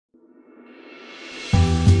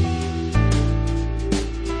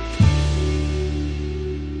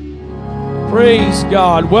Praise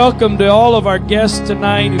God. Welcome to all of our guests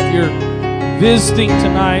tonight. If you're visiting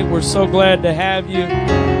tonight, we're so glad to have you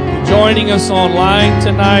joining us online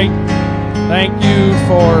tonight. Thank you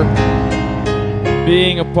for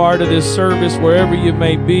being a part of this service wherever you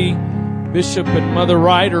may be. Bishop and Mother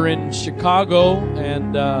Wright are in Chicago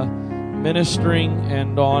and ministering,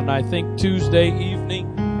 and on, I think, Tuesday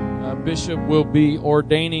evening, Bishop will be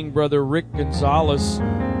ordaining Brother Rick Gonzalez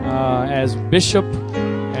as Bishop.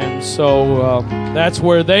 And so that's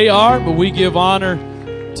where they are, but we give honor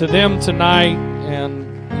to them tonight and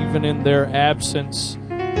even in their absence.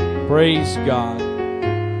 Praise God.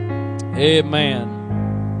 Amen.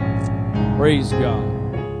 Praise God.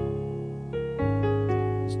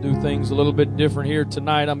 Let's do things a little bit different here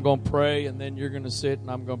tonight. I'm going to pray, and then you're going to sit and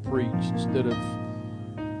I'm going to preach instead of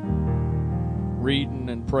reading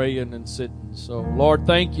and praying and sitting. So, Lord,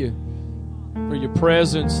 thank you for your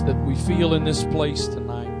presence that we feel in this place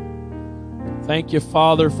tonight. Thank you,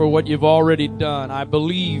 Father, for what you've already done. I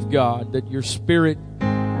believe, God, that your Spirit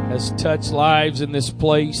has touched lives in this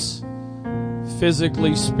place,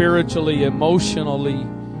 physically, spiritually, emotionally.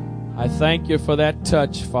 I thank you for that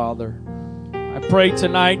touch, Father. I pray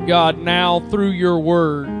tonight, God, now through your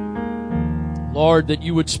word, Lord, that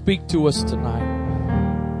you would speak to us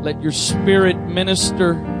tonight. Let your Spirit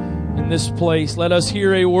minister in this place. Let us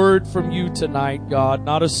hear a word from you tonight, God,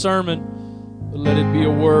 not a sermon, but let it be a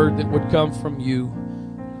word that would come from you.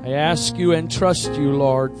 I ask you and trust you,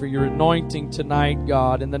 Lord, for your anointing tonight,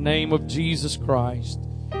 God, in the name of Jesus Christ.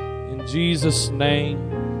 In Jesus'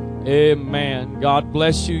 name, amen. God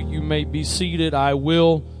bless you. You may be seated. I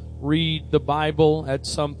will read the Bible at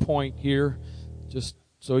some point here, just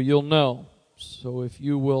so you'll know. So if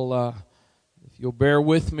you'll bear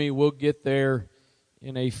with me, we'll get there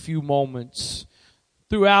in a few moments.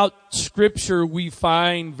 Throughout Scripture, we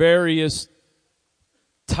find various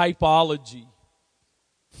typology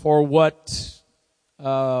for what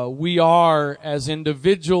we are as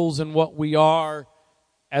individuals and what we are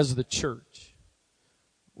as the church.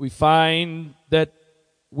 We find that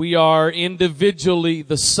we are individually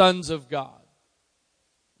the sons of God.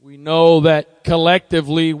 We know that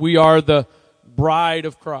collectively we are the bride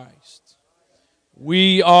of Christ.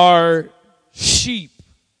 We are sheep.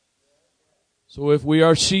 So if we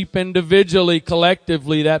are sheep individually,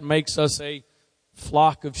 collectively, that makes us a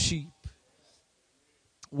flock of sheep.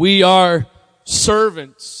 We are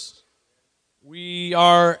servants. We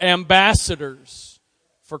are ambassadors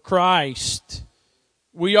for Christ.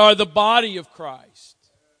 We are the body of Christ.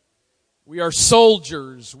 We are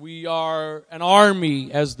soldiers. We are an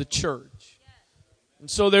army as the church. And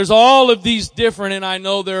so there's all of these different, and I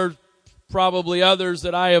know there are probably others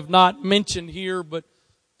that I have not mentioned here, but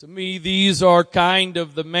to me these are kind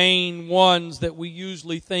of the main ones that we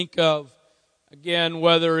usually think of. Again,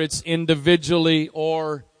 whether it's individually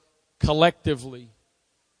or collectively.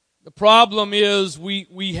 The problem is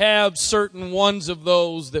we have certain ones of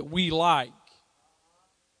those that we like.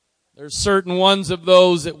 There's certain ones of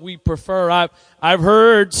those that we prefer. I've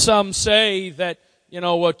heard some say that,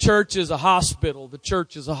 a church is a hospital. The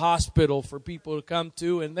church is a hospital for people to come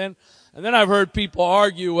to. And then I've heard people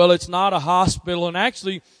argue, well, it's not a hospital. And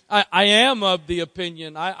actually, I am of the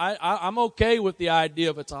opinion, I'm okay with the idea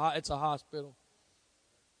of it's a hospital.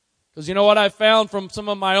 Because you know what I found from some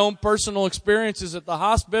of my own personal experiences at the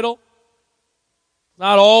hospital?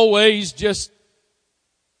 Not always just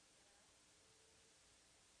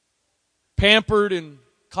pampered and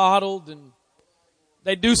coddled, and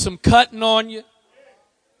they do some cutting on you.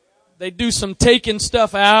 They do some taking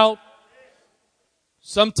stuff out.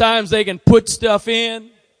 Sometimes they can put stuff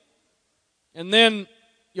in, and then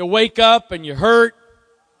you wake up and you hurt.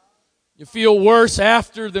 You feel worse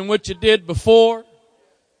after than what you did before.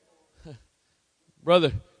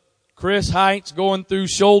 Brother Chris Heights going through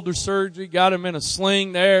shoulder surgery, got him in a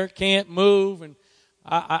sling there, can't move, and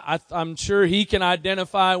I'm sure he can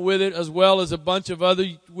identify with it as well as a bunch of other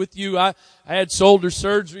with you. I had shoulder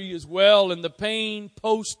surgery as well, and the pain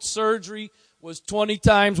post-surgery was 20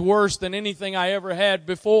 times worse than anything I ever had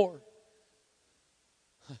before.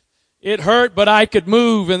 It hurt, but I could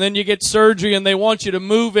move, and then you get surgery and they want you to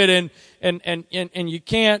move it and you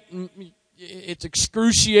can't. It's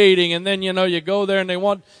excruciating, and then you go there and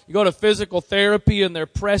you go to physical therapy and they're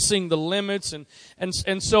pressing the limits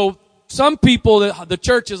and so some people, the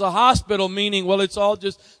church is a hospital, meaning, well, it's all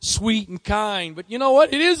just sweet and kind. But you know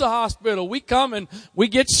what? It is a hospital. We come and we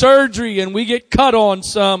get surgery and we get cut on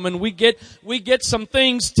some and we get some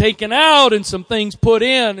things taken out and some things put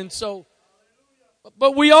in. And so,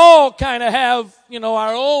 but we all kind of have,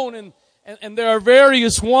 our own, and there are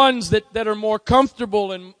various ones that are more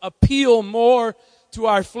comfortable and appeal more to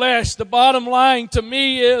our flesh. The bottom line to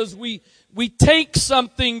me is we take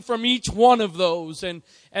something from each one of those, and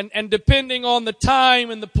depending on the time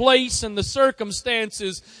and the place and the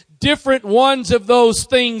circumstances, different ones of those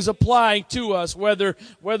things apply to us, whether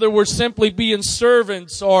we're simply being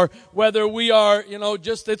servants, or whether we are,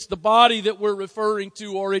 just it's the body that we're referring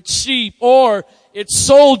to, or it's sheep, or it's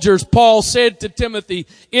soldiers. Paul said to Timothy,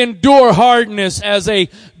 endure hardness as a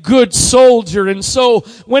good soldier. And so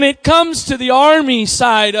when it comes to the army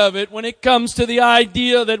side of it, when it comes to the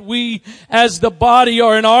idea that we as the body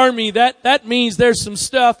are an army, that means there's some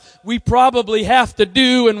stuff we probably have to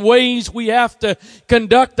do and ways we have to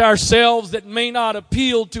conduct ourselves that may not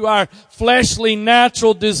appeal to our fleshly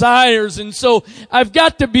natural desires. And so I've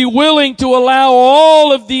got to be willing to allow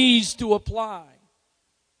all of these to apply.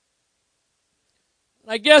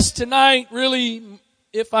 I guess tonight, really,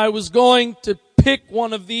 if I was going to pick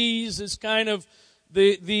one of these as kind of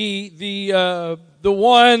the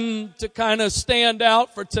one to kind of stand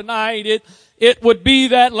out for tonight, it would be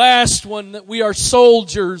that last one, that we are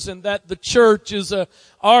soldiers and that the church is an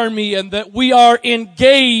army and that we are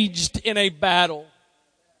engaged in a battle.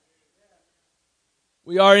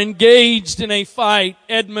 We are engaged in a fight.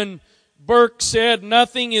 Edmund Burke said,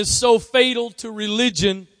 nothing is so fatal to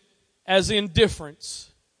religion as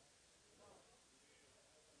indifference.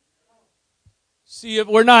 See, if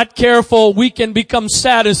we're not careful, we can become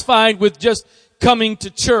satisfied with just coming to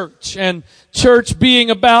church, and church being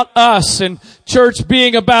about us, and church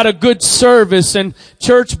being about a good service, and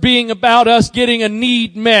church being about us getting a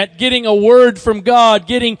need met, getting a word from God,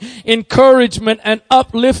 getting encouragement and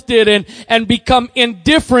uplifted, and become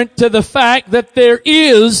indifferent to the fact that there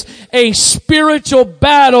is a spiritual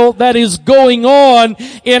battle that is going on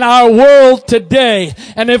in our world today.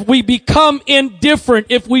 And if we become indifferent,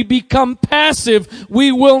 if we become passive,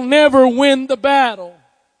 we will never win the battle.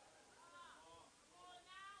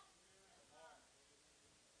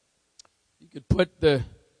 Could put the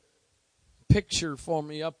picture for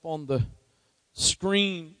me up on the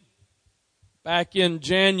screen. Back in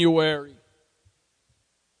January,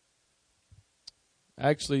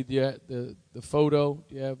 actually the photo,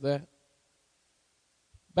 do you have that?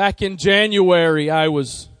 Back in January, I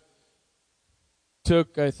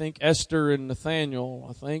took Esther and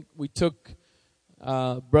Nathaniel, we took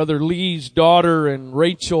Brother Lee's daughter and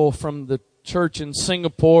Rachel from the church in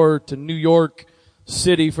Singapore to New York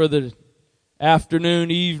City for the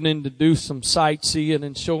afternoon, evening, to do some sightseeing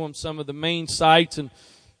and show them some of the main sites. And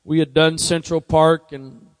we had done Central Park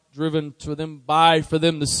and driven to them for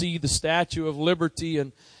them to see the Statue of Liberty.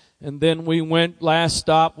 And then we went, last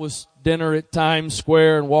stop was dinner at Times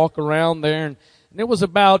Square and walk around there. And it was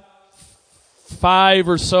about 5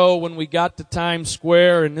 or so when we got to Times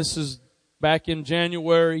Square, and this is back in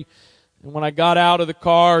January. And when I got out of the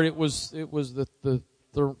car, it was the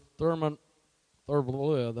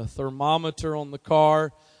thermometer on the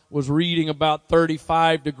car was reading about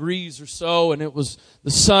 35 degrees or so, and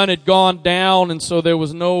the sun had gone down, and so there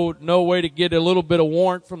was no way to get a little bit of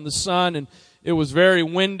warmth from the sun, and it was very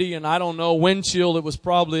windy, and I don't know, wind chill, it was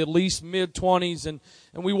probably at least mid-20s, and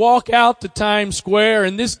we walk out to Times Square,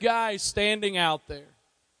 and this guy is standing out there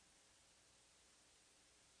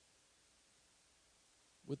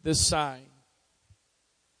with this sign.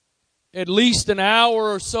 At least an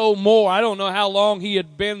hour or so more. I don't know how long he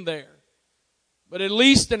had been there. But at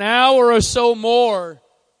least an hour or so more,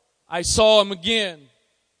 I saw him again,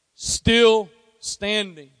 still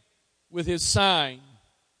standing with his sign.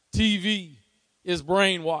 TV is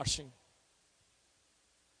brainwashing.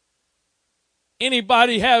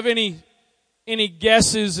 Anybody have any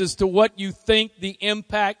guesses as to what you think the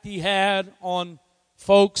impact he had on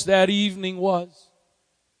folks that evening was?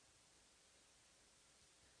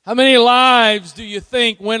 How many lives do you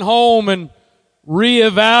think went home and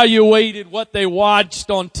reevaluated what they watched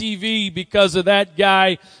on TV because of that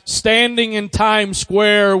guy standing in Times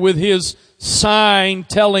Square with his sign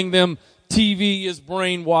telling them TV is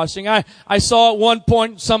brainwashing? I saw at one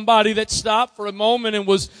point somebody that stopped for a moment and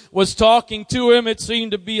was talking to him. It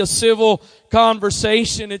seemed to be a civil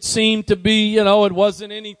conversation. It seemed to be, it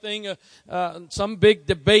wasn't anything, some big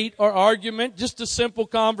debate or argument, just a simple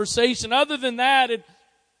conversation. Other than that,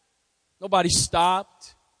 nobody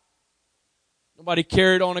stopped. Nobody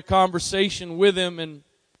carried on a conversation with him. And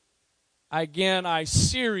again, I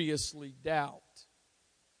seriously doubt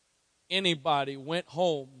anybody went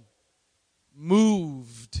home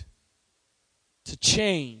moved to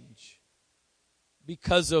change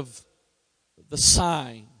because of the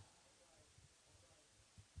sign.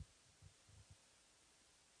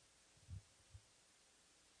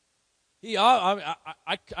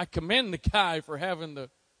 I commend the guy for having the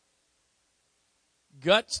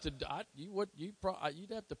guts to,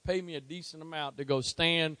 you'd have to pay me a decent amount to go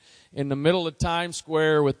stand in the middle of Times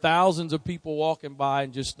Square with thousands of people walking by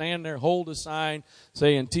and just stand there, hold a sign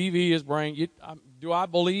saying TV is bringing. Do I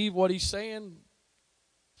believe what he's saying?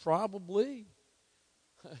 Probably.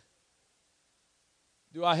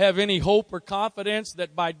 Do I have any hope or confidence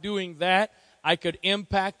that by doing that I could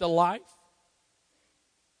impact a life?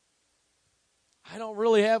 I don't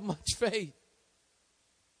really have much faith.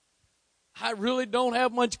 I really don't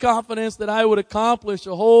have much confidence that I would accomplish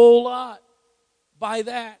a whole lot by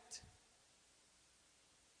that.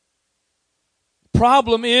 The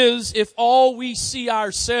problem is if all we see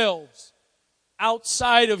ourselves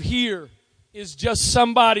outside of here is just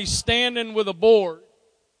somebody standing with a board,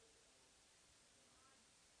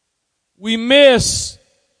 we miss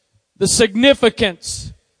the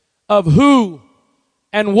significance of who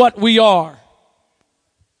and what we are.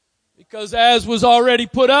 Because as was already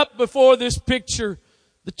put up before this picture,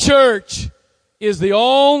 the church is the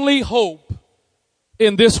only hope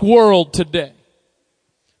in this world today.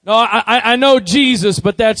 Now, I know Jesus,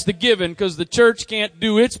 but that's the given because the church can't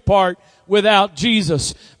do its part without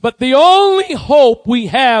Jesus. But the only hope we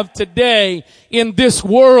have today in this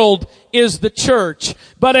world is the church.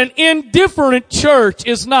 But an indifferent church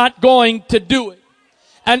is not going to do it.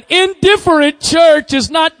 An indifferent church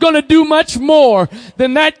is not going to do much more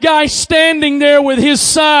than that guy standing there with his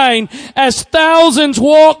sign as thousands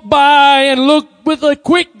walk by and look with a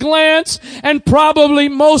quick glance and probably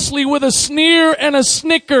mostly with a sneer and a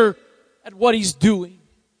snicker at what he's doing.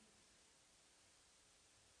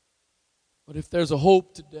 But if there's a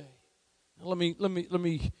hope today, let me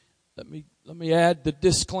add the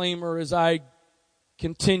disclaimer as I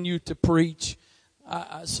continue to preach.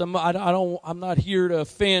 I'm not here to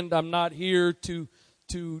offend. I'm not here to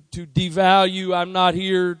devalue. I'm not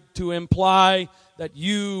here to imply that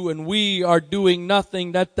you and we are doing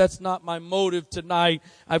nothing. That's not my motive tonight.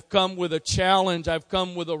 I've come with a challenge. I've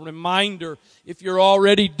come with a reminder. If you're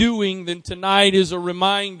already doing, then tonight is a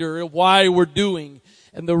reminder of why we're doing.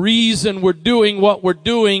 And the reason we're doing what we're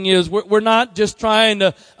doing is we're not just trying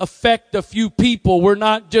to affect a few people. We're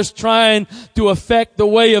not just trying to affect the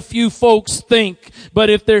way a few folks think. But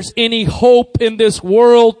if there's any hope in this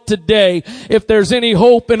world today, if there's any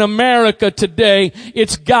hope in America today,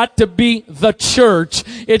 it's got to be the church.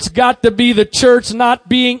 It's got to be the church not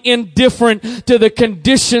being indifferent to the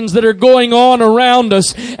conditions that are going on around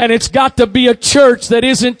us. And it's got to be a church that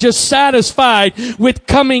isn't just satisfied with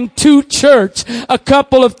coming to church a couple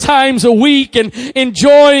of times a week and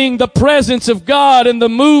enjoying the presence of God and the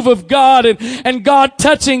move of God and God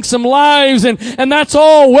touching some lives and that's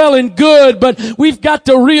all well and good, but we've got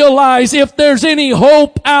to realize if there's any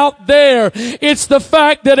hope out there, it's the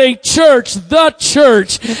fact that a church, the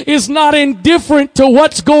church, is not indifferent to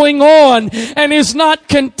what's going on and is not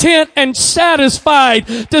content and satisfied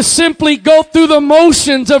to simply go through the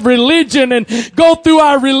motions of religion and go through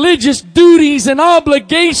our religious duties and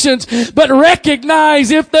obligations, but recognize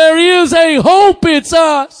if there is a hope, it's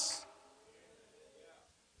us.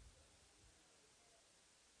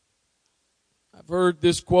 I've heard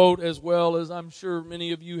this quote as well as I'm sure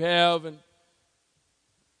many of you have and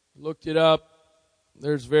looked it up.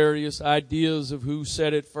 There's various ideas of who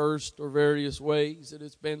said it first or various ways that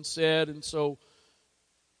it's been said. And so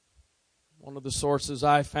one of the sources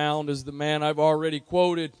I found is the man I've already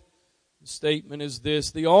quoted. The statement is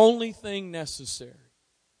this: the only thing necessary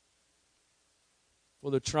for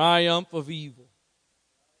the triumph of evil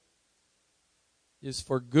is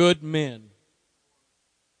for good men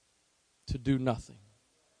to do nothing.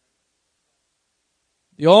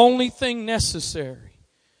 The only thing necessary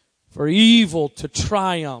for evil to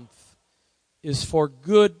triumph is for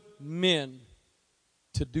good men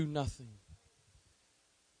to do nothing.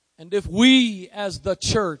 And if we as the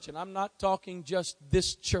church, and I'm not talking just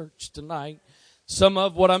this church tonight, some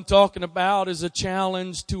of what I'm talking about is a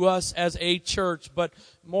challenge to us as a church, but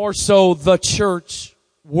more so the church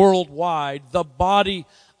worldwide, the body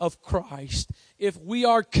of Christ. If we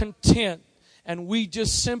are content and we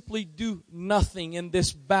just simply do nothing in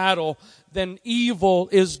this battle, then evil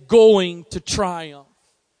is going to triumph.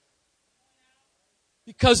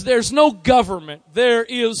 Because there's no government, there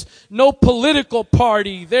is no political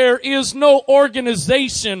party, there is no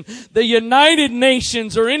organization, the United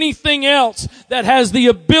Nations or anything else that has the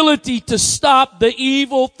ability to stop the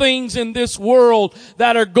evil things in this world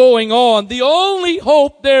that are going on. The only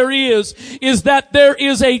hope there is that there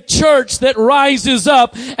is a church that rises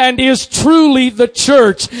up and is truly the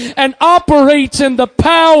church and operates in the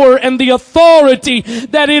power and the authority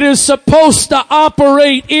that it is supposed to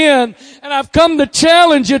operate in. And I've come to challenge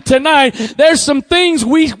challenge you tonight. There's some things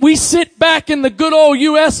we sit back in the good old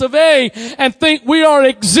US of A and think we are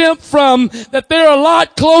exempt from, that they're a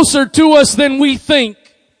lot closer to us than we think.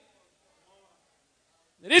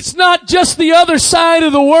 It's not just the other side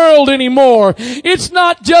of the world anymore. It's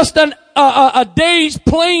not just a day's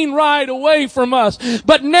plane ride away from us.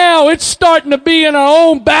 But now it's starting to be in our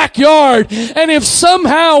own backyard. And if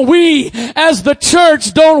somehow we, as the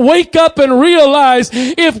church, don't wake up and realize,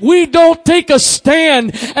 if we don't take a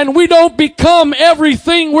stand and we don't become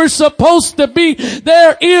everything we're supposed to be,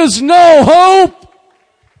 there is no hope.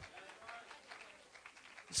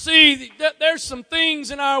 See, there's some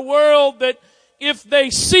things in our world that if they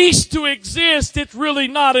cease to exist, it's really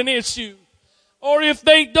not an issue. Or if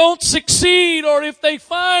they don't succeed, or if they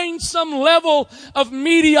find some level of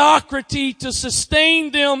mediocrity to sustain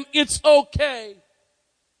them, it's okay.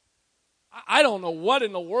 I don't know what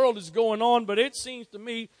in the world is going on, but it seems to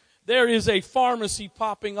me there is a pharmacy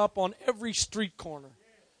popping up on every street corner.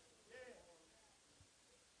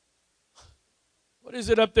 What is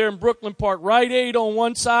it up there in Brooklyn Park? Rite Aid on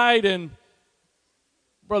one side and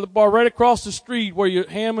Brother Bar right across the street where you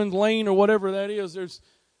Hammond Lane or whatever that is.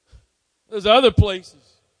 There's other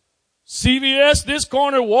places. CVS this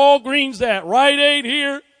corner, Walgreens that, Rite Aid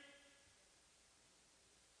here.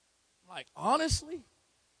 Like, honestly,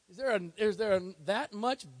 is there that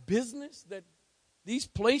much business that these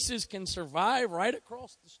places can survive right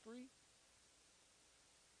across the street?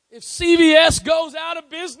 If CVS goes out of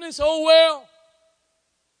business, oh well.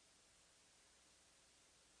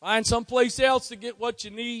 Find someplace else to get what you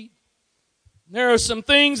need. There are some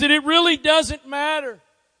things that it really doesn't matter.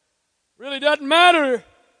 Really doesn't matter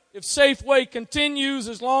if Safeway continues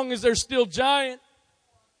as long as they're still Giant.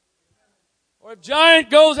 Or if Giant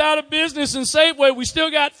goes out of business and Safeway, we still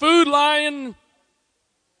got Food Lion,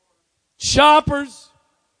 Shoppers,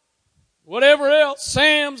 whatever else,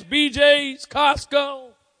 Sam's, BJ's, Costco.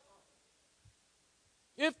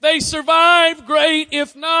 If they survive, great.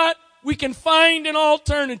 If not, we can find an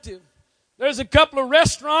alternative. There's a couple of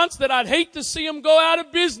restaurants that I'd hate to see them go out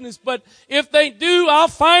of business, but if they do, I'll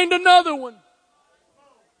find another one.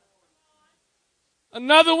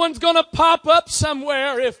 Another one's going to pop up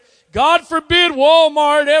somewhere. If, God forbid,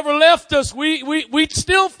 Walmart ever left us, we'd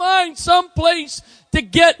still find some place to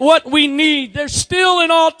get what we need. There's still an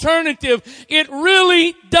alternative. It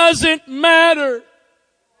really doesn't matter.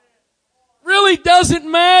 Really doesn't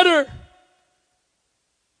matter.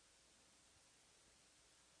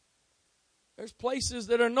 There's places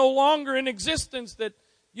that are no longer in existence that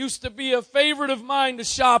used to be a favorite of mine to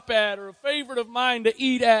shop at or a favorite of mine to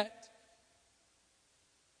eat at.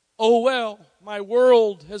 Oh well, my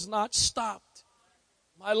world has not stopped.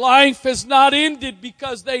 My life has not ended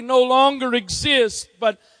because they no longer exist.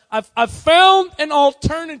 But I've found an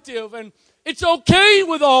alternative, and it's okay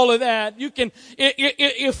with all of that. You can,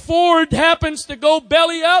 if Ford happens to go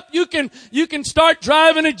belly up, you can start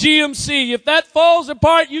driving a GMC. If that falls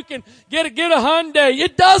apart, you can get a Hyundai.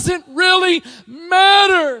 It doesn't really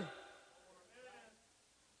matter.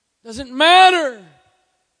 Doesn't matter.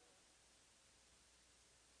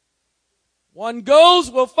 One goes,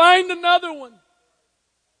 we'll find another one.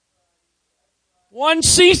 One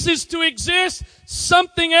ceases to exist,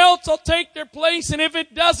 something else will take their place, and if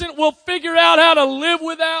it doesn't, we'll figure out how to live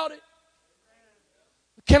without it.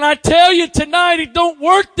 Can I tell you tonight, it don't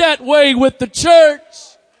work that way with the church.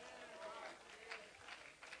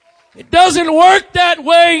 It doesn't work that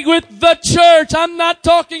way with the church. I'm not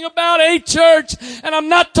talking about a church, and I'm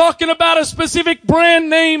not talking about a specific brand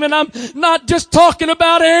name, and I'm not just talking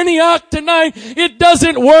about Antioch tonight. It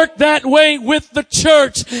doesn't work that way with the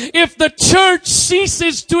church. If the church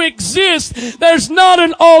ceases to exist, there's not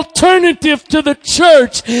an alternative to the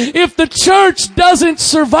church. If the church doesn't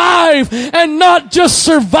survive, and not just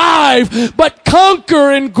survive, but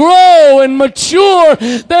conquer and grow and mature,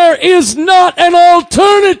 there is not an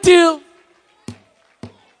alternative.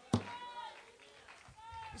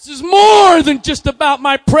 This is more than just about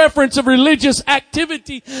my preference of religious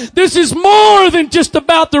activity. This is more than just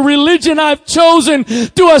about the religion I've chosen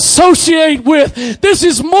to associate with. This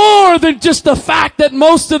is more than just the fact that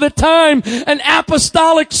most of the time an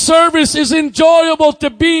apostolic service is enjoyable to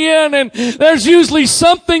be in, and there's usually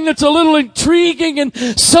something that's a little intriguing, and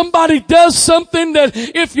somebody does something that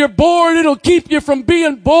if you're bored, it'll keep you from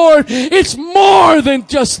being bored. It's more than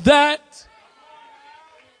just that.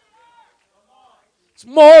 It's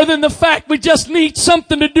more than the fact we just need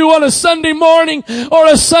something to do on a Sunday morning or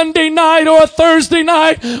a Sunday night or a Thursday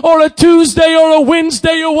night or a Tuesday or a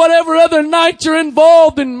Wednesday or whatever other night you're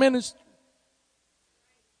involved in ministry.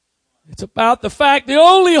 It's about the fact the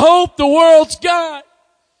only hope the world's got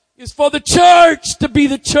is for the church to be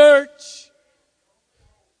the church.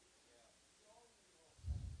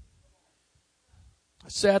 I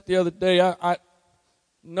sat the other day,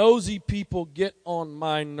 nosy people get on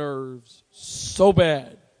my nerves so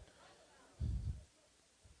bad.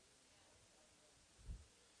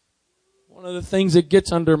 One of the things that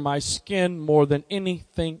gets under my skin more than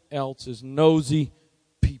anything else is nosy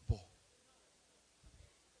people.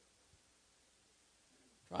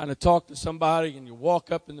 Trying to talk to somebody and you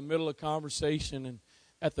walk up in the middle of a conversation and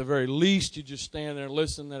at the very least you just stand there and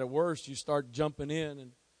listen, and at worst you start jumping in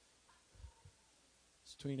and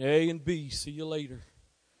it's between A and B, see you later.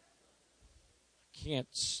 I can't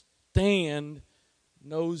stand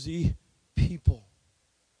nosy people.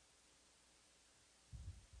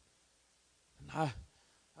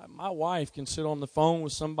 My wife can sit on the phone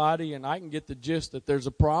with somebody and I can get the gist that there's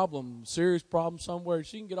a problem, serious problem somewhere.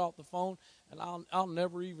 She can get off the phone and I'll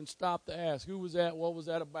never even stop to ask, who was that? What was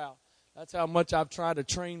that about? That's how much I've tried to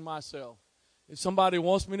train myself. If somebody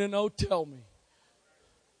wants me to know, tell me.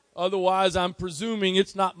 Otherwise, I'm presuming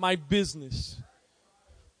it's not my business.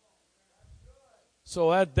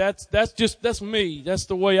 So that's me. That's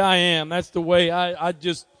the way I am. That's the way I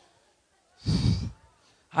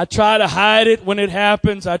try to hide it when it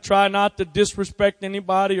happens. I try not to disrespect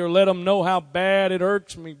anybody or let them know how bad it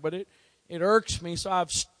irks me. But it irks me, so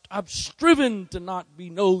I've striven to not be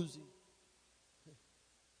nosy.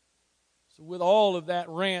 So with all of that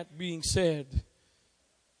rant being said,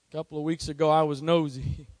 a couple of weeks ago I was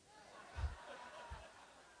nosy.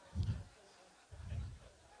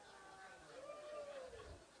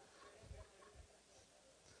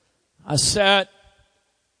 I sat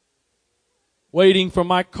waiting for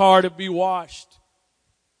my car to be washed.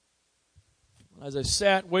 As I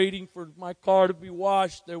sat waiting for my car to be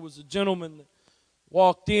washed, there was a gentleman that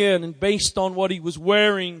walked in, and based on what he was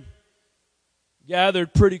wearing,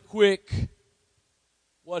 gathered pretty quick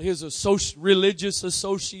what his religious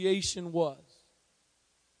association was.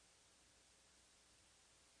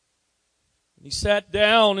 And he sat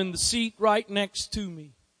down in the seat right next to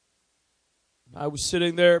me. I was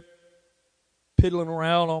sitting there piddling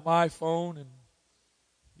around on my phone, and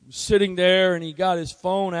he was sitting there and he got his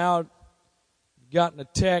phone out, gotten a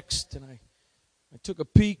text, and I took a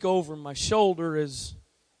peek over my shoulder as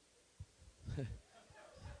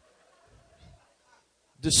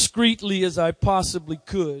discreetly as I possibly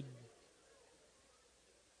could.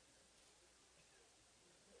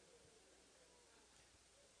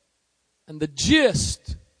 And the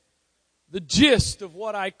gist of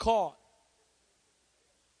what I caught,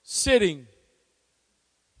 sitting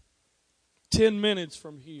 10 minutes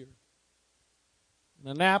from here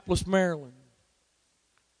in Annapolis, Maryland,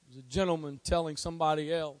 was a gentleman telling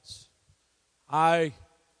somebody else, I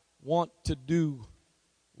want to do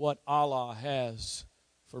what Allah has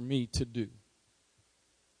for me to do.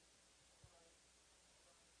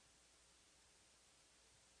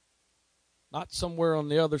 Not somewhere on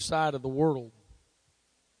the other side of the world.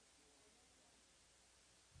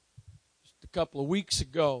 Just a couple of weeks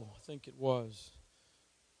ago, I think it was,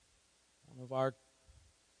 one of our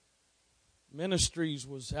ministries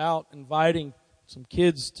was out inviting some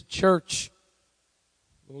kids to church.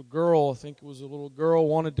 A little girl, I think it was a little girl,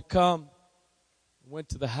 wanted to come. Went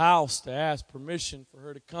to the house to ask permission for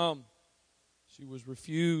her to come. She was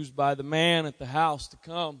refused by the man at the house to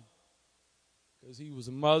come because he was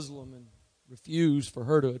a Muslim and refused for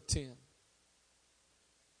her to attend.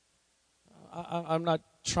 I'm not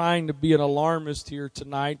trying to be an alarmist here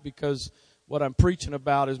tonight, because what I'm preaching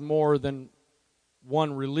about is more than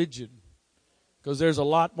one religion. Because there's a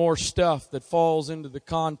lot more stuff that falls into the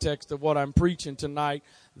context of what I'm preaching tonight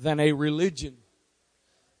than a religion.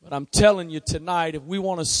 But I'm telling you tonight, if we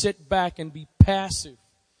want to sit back and be passive,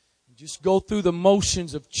 and just go through the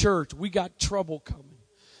motions of church, we got trouble coming.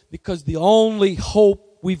 Because the only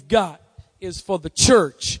hope we've got is for the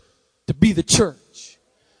church to be the church.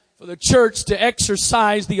 For the church to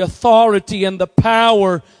exercise the authority and the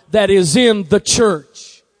power that is in the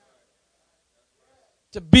church.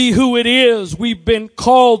 To be who it is we've been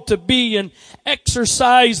called to be, and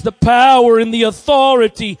exercise the power and the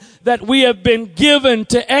authority that we have been given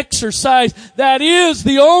to exercise. That is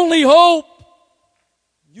the only hope.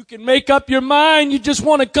 You can make up your mind you just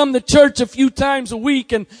want to come to church a few times a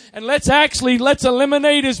week, and let's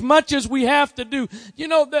eliminate as much as we have to do. You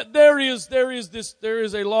know that there is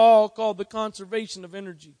a law called the conservation of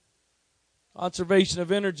energy. Conservation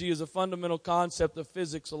of energy is a fundamental concept of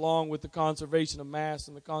physics, along with the conservation of mass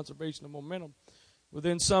and the conservation of momentum.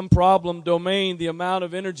 Within some problem domain, the amount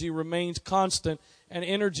of energy remains constant, and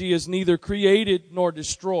energy is neither created nor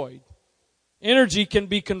destroyed. Energy can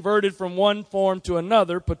be converted from one form to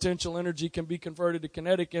another. Potential energy can be converted to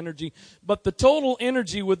kinetic energy. But the total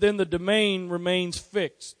energy within the domain remains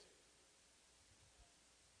fixed.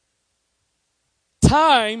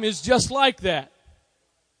 Time is just like that.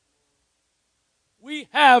 We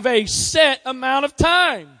have a set amount of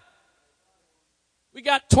time. We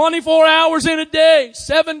got 24 hours in a day,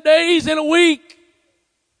 7 days in a week.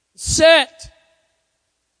 Set.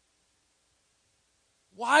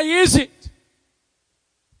 Why is it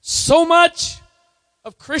so much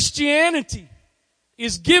of Christianity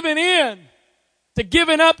is giving in to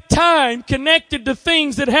giving up time connected to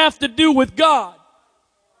things that have to do with God?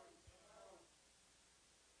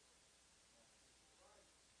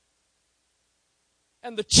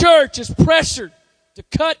 And the church is pressured to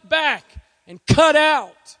cut back and cut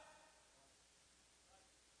out.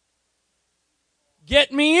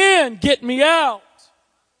 Get me in, get me out.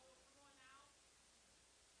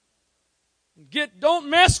 Don't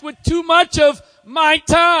mess with too much of my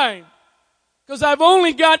time, because I've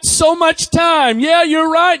only got so much time. Yeah, you're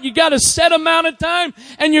right. You got a set amount of time,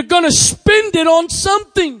 and you're going to spend it on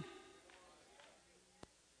something.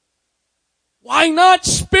 Why not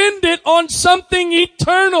spend it on something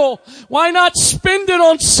eternal? Why not spend it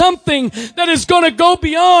on something that is going to go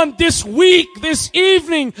beyond this week, this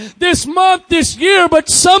evening, this month, this year, but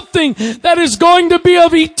something that is going to be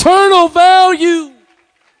of eternal value?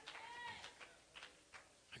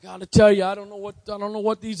 I got to tell you, I don't know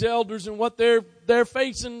what these elders and what they're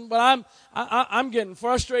facing, but I'm getting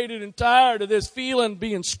frustrated and tired of this feeling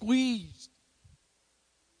being squeezed.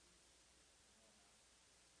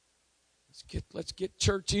 Let's get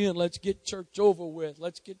church in. Let's get church over with.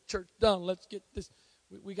 Let's get church done. Let's get this.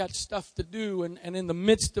 We got stuff to do, and in the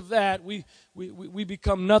midst of that, we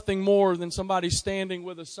become nothing more than somebody standing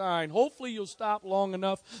with a sign. Hopefully you'll stop long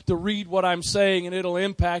enough to read what I'm saying, and it'll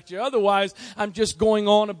impact you. Otherwise, I'm just going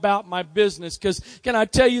on about my business. Because can I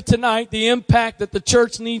tell you tonight, the impact that the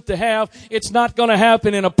church needs to have, it's not going to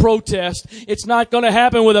happen in a protest. It's not going to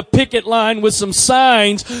happen with a picket line with some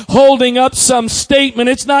signs holding up some statement.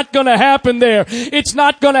 It's not going to happen there. It's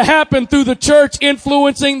not going to happen through the church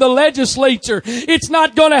influencing the legislature. It's not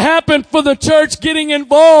going to happen for the church getting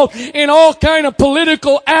involved in all kind of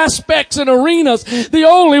political aspects and arenas. The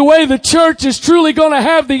only way the church is truly going to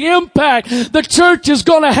have the impact the church is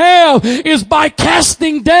going to have is by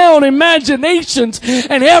casting down imaginations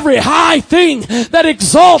and every high thing that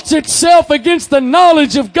exalts itself against the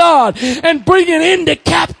knowledge of God, and bringing into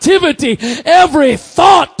captivity every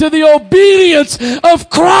thought to the obedience of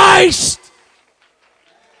Christ.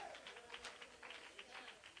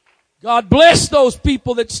 God bless those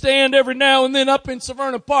people that stand every now and then up in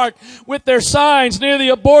Severna Park with their signs near the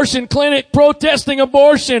abortion clinic protesting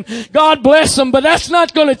abortion. God bless them, but that's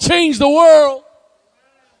not going to change the world.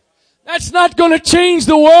 That's not going to change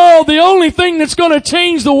the world. The only thing that's going to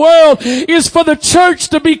change the world is for the church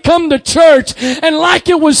to become the church. And like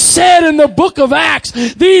it was said in the book of Acts,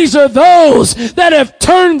 these are those that have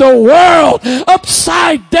turned the world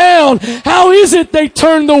upside down. How is it they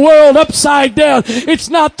turn the world upside down? It's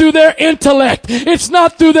not through their intellect. It's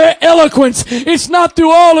not through their eloquence. It's not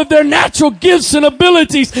through all of their natural gifts and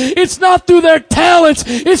abilities. It's not through their talents.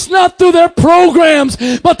 It's not through their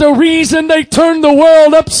programs. But the reason they turned the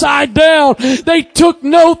world upside down, they took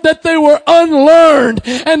note that they were unlearned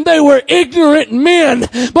and they were ignorant men.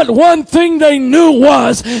 But one thing they knew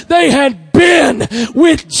was they had been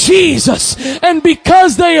with Jesus. And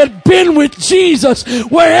because they had been with Jesus,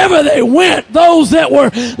 wherever they went, those that were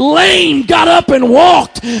lame got up and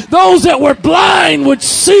walked. Those that were blind would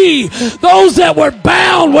see. Those that were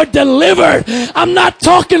bound were delivered. I'm not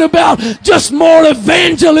talking about just more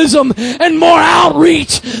evangelism and more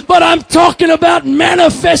outreach, but I'm talking about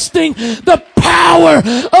manifesting the power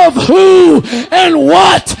of who and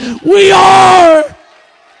what we are.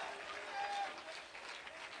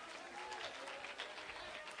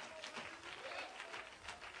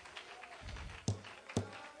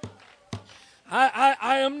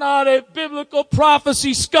 I am not a biblical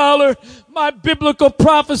prophecy scholar. My biblical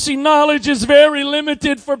prophecy knowledge is very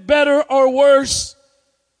limited, for better or worse.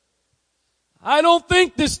 I don't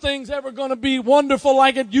think this thing's ever going to be wonderful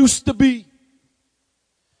like it used to be.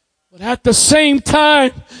 But at the same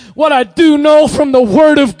time, what I do know from the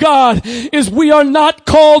Word of God is we are not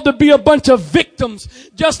called to be a bunch of victims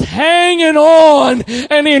just hanging on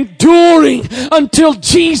and enduring until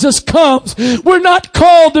Jesus comes. We're not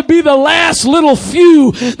called to be the last little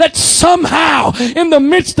few that somehow, in the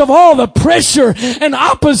midst of all the pressure and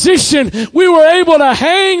opposition, we were able to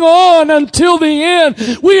hang on until the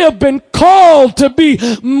end. We have been called called to be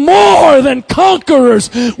more than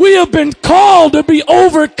conquerors. We have been called to be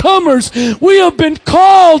overcomers. We have been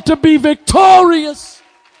called to be victorious.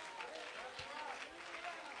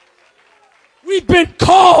 We've been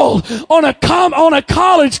called on a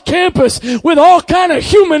college campus with all kind of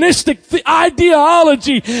humanistic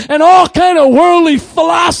ideology and all kind of worldly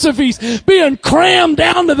philosophies being crammed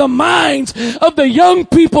down to the minds of the young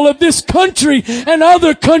people of this country and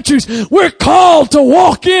other countries. We're called to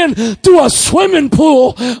walk in to a swimming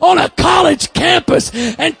pool on a college campus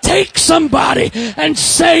and take somebody and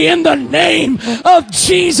say, in the name of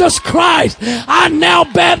Jesus Christ, I now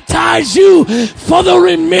baptize you for the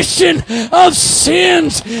remission of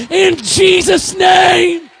sins in Jesus'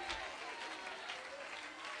 name.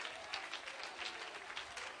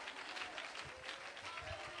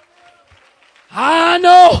 I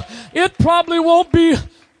know it probably won't be,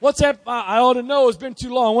 what's that? I ought to know, it's been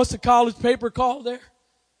too long. What's the college paper called there?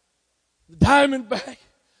 The Diamondback.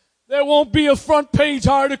 There won't be a front page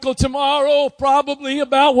article tomorrow probably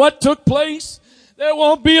about what took place. There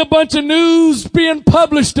won't be a bunch of news being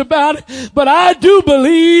published about it. But I do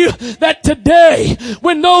believe that today,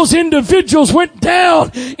 when those individuals went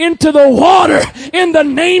down into the water in the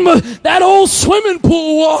name of that old swimming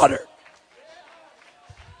pool water,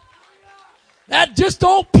 that just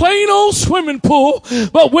old plain old swimming pool.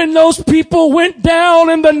 But when those people went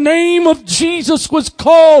down and the name of Jesus was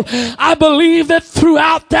called, I believe that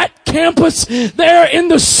throughout that campus there in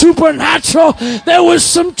the supernatural, there was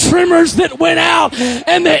some tremors that went out,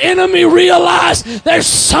 and the enemy realized there's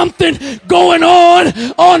something going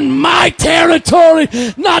on my territory,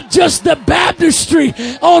 not just the baptistry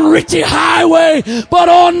on Ritchie Highway, but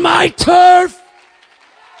on my turf.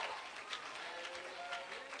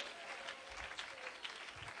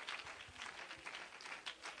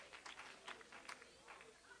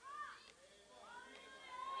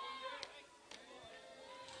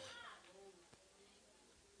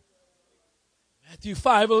 Matthew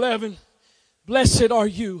 5:11, blessed are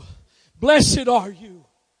you. Blessed are you.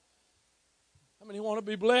 How many want to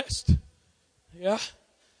be blessed? Yeah.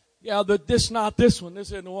 Yeah, not this one. This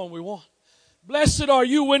isn't the one we want. Blessed are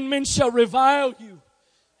you when men shall revile you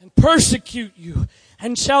and persecute you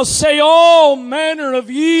and shall say all manner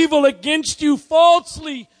of evil against you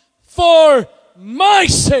falsely for my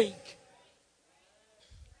sake.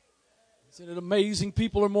 Isn't it amazing?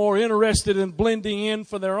 People are more interested in blending in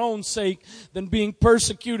for their own sake than being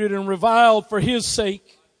persecuted and reviled for His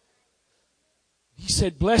sake. He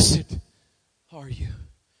said, blessed are you.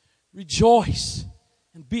 Rejoice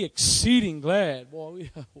and be exceeding glad. Boy, we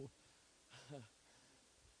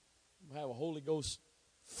have a Holy Ghost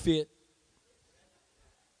fit.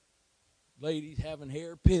 Ladies having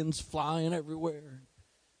hairpins flying everywhere.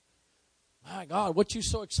 My God, what you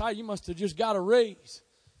so excited? You must have just got a raise.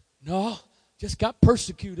 No, just got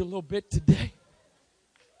persecuted a little bit today.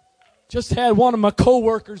 Just had one of my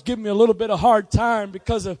coworkers give me a little bit of hard time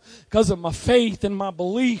because of my faith and my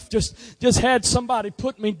belief. Just had somebody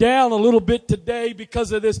put me down a little bit today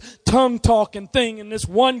because of this tongue talking thing and this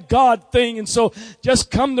one God thing. And so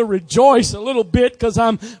just come to rejoice a little bit because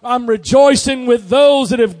I'm rejoicing with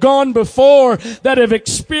those that have gone before, that have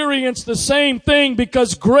experienced the same thing,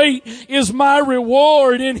 because great is my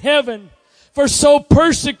reward in heaven. For so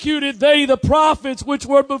persecuted they the prophets which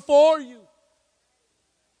were before you.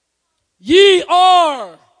 Ye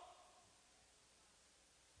are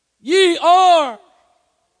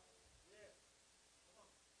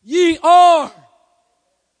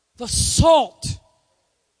the salt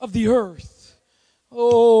of the earth.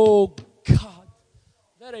 Oh God,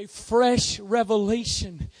 that a fresh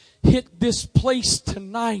revelation hit this place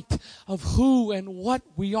tonight of who and what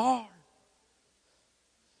we are.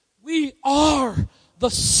 We are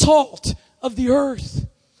the salt of the earth.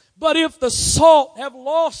 But if the salt have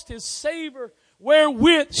lost his savor,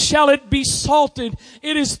 wherewith shall it be salted?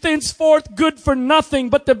 It is thenceforth good for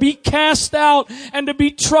nothing but to be cast out and to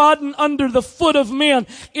be trodden under the foot of men.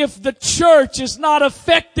 If the church is not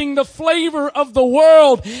affecting the flavor of the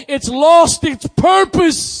world, it's lost its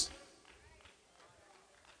purpose.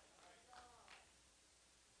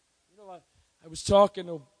 You know, I was talking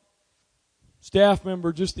to staff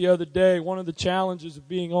member just the other day. One of the challenges of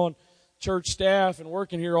being on church staff and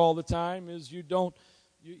working here all the time is you don't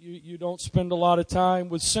spend a lot of time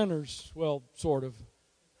with sinners. Well, sort of.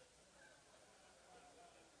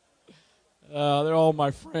 They're all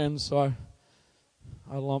my friends, so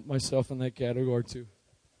I lump myself in that category too.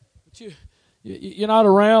 But you're not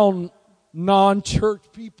around non-church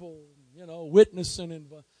people, witnessing, and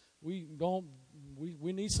we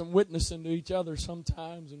need some witnessing to each other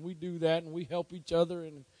sometimes, and we do that, and we help each other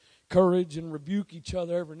and encourage and rebuke each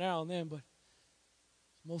other every now and then, but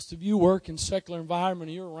most of you work in secular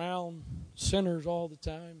environment. You're around sinners all the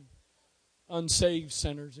time, unsaved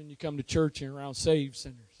sinners, and you come to church and you're around saved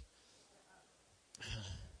sinners.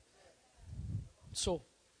 So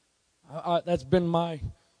that's been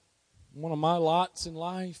one of my lots in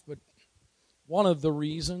life, but one of the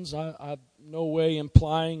reasons, I no way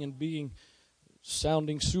implying and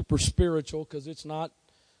sounding super spiritual, because it's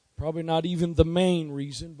probably not even the main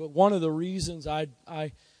reason, but one of the reasons I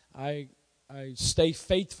stay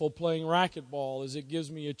faithful playing racquetball is it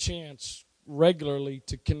gives me a chance regularly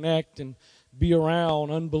to connect and be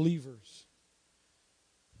around unbelievers.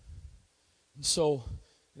 And so,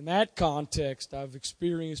 in that context, I've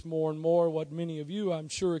experienced more and more what many of you, I'm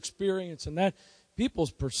sure, experience, and that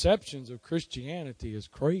people's perceptions of Christianity is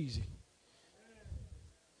crazy.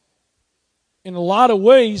 In a lot of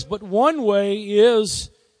ways, but one way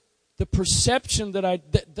is the perception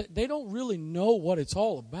that they don't really know what it's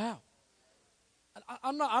all about.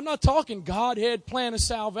 I'm not talking Godhead, plan of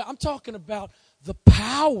salvation. I'm talking about the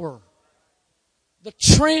power, the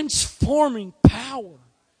transforming power,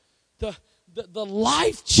 the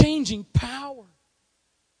life-changing power.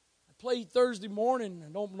 I played Thursday morning.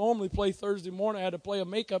 I don't normally play Thursday morning. I had to play a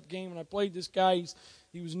makeup game, and I played this guy.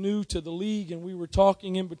 He was new to the league, and we were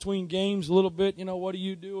talking in between games a little bit. What do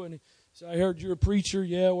you do? And he said, I heard you're a preacher.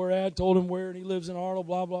 Yeah, where at? Told him where, and he lives in Arnold,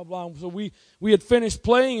 blah, blah, blah. And so we had finished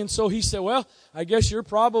playing, and so he said, well, I guess you're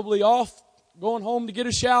probably off going home to get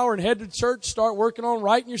a shower and head to church, start working on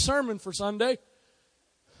writing your sermon for Sunday.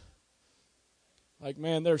 Like,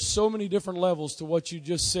 man, there's so many different levels to what you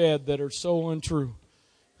just said that are so untrue.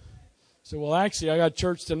 So, well, actually, I got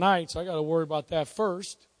church tonight, so I got to worry about that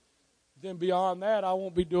first. Then beyond that, I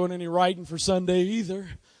won't be doing any writing for Sunday either.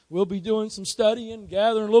 We'll be doing some studying,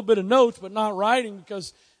 gathering a little bit of notes, but not writing,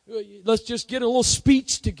 because let's just get a little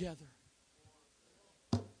speech together.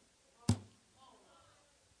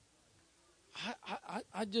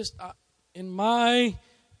 In my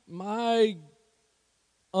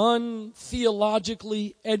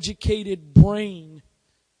untheologically educated brain,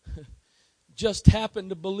 just happen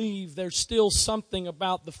to believe there's still something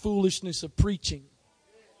about the foolishness of preaching.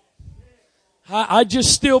 I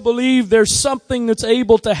just still believe there's something that's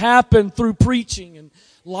able to happen through preaching, and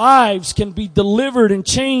lives can be delivered and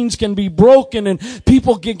chains can be broken and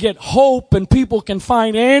people can get hope and people can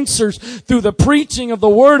find answers through the preaching of the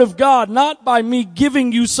Word of God, not by me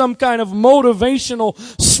giving you some kind of motivational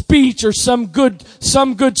speech or some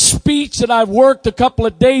good speech that I've worked a couple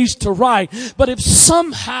of days to write. But if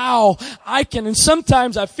somehow I can, and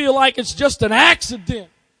sometimes I feel like it's just an accident.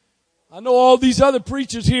 I know all these other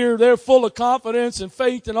preachers here, they're full of confidence and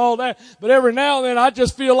faith and all that. But every now and then I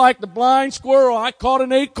just feel like the blind squirrel. I caught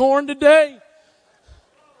an acorn today.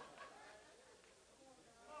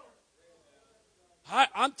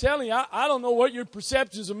 I'm telling you, I don't know what your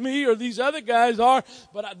perceptions of me or these other guys are,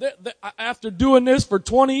 but after doing this for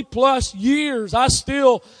 20 plus years,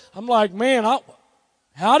 I'm like, man,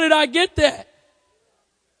 how did I get that?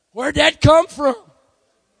 Where'd that come from?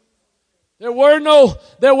 There were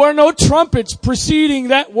no trumpets preceding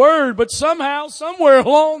that word, but somehow, somewhere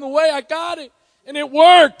along the way, I got it. And it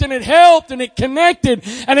worked, and it helped, and it connected,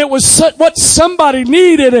 and it was what somebody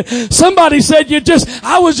needed. And somebody said,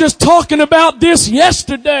 I was just talking about this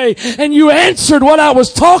yesterday, and you answered what I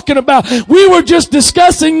was talking about. We were just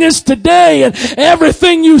discussing this today, and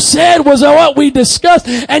everything you said was what we discussed,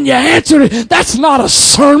 and you answered it. That's not a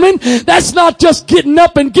sermon. That's not just getting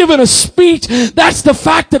up and giving a speech. That's the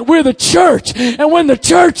fact that we're the church. And when the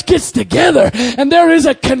church gets together, and there is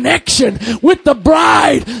a connection with the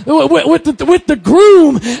bride, with the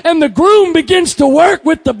groom, and the groom begins to work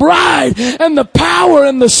with the bride, and the power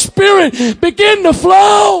and the Spirit begin to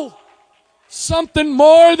flow. Something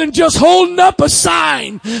more than just holding up a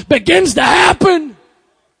sign begins to happen.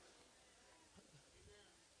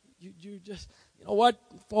 You know what,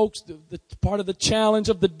 folks, the part of the challenge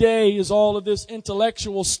of the day is all of this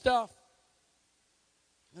intellectual stuff.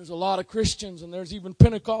 There's a lot of Christians, and there's even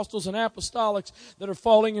Pentecostals and apostolics that are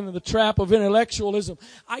falling into the trap of intellectualism.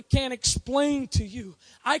 I can't explain to you.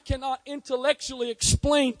 I cannot intellectually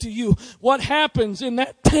explain to you what happens in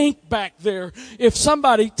that tank back there if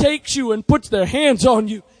somebody takes you and puts their hands on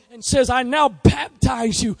you and says, I now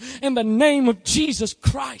baptize you in the name of Jesus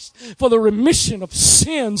Christ for the remission of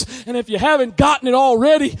sins. And if you haven't gotten it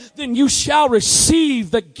already, then you shall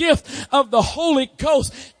receive the gift of the Holy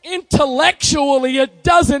Ghost. Intellectually, it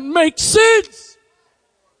doesn't make sense.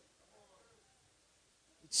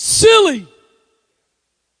 It's silly.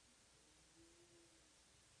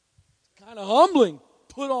 It's kind of humbling.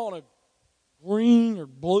 Put on a green or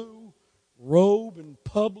blue robe in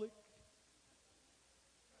public.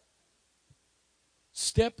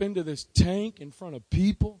 step into this tank in front of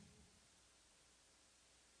people.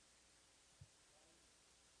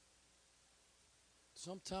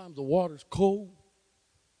 Sometimes the water's cold.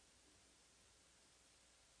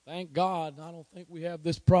 Thank God, I don't think we have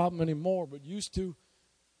this problem anymore, but used to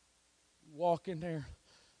walk in there.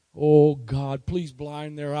 Oh, God, please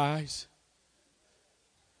blind their eyes.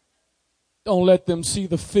 Don't let them see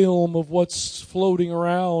the film of what's floating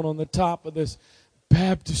around on the top of this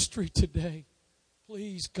baptistry today.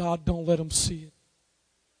 Please, God, don't let them see it.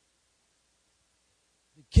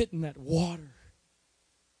 They get in that water.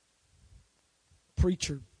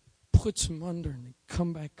 Preacher puts them under and they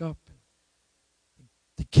come back up.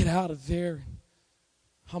 They get out of there.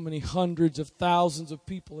 How many hundreds of thousands of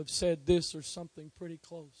people have said this or something pretty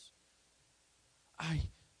close? I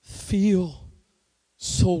feel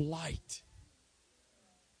so light.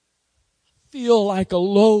 I feel like a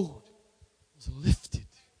load was lifted.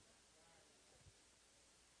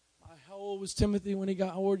 How old was Timothy when he got?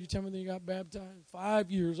 How old were you, Timothy, when you got baptized?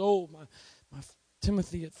 5 years old. My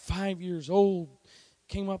Timothy at 5 years old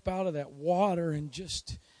came up out of that water and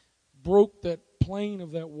just broke that plane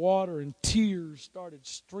of that water, and tears started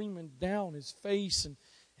streaming down his face.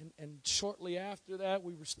 And shortly after that,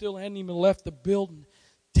 we hadn't even left the building.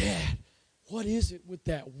 Dad, what is it with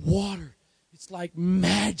that water? It's like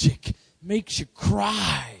magic. Makes you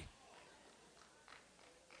cry.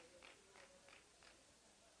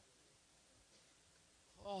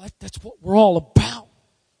 Oh, that's what we're all about.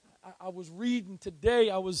 I was reading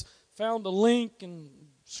today. Found a link and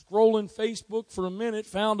scrolling Facebook for a minute.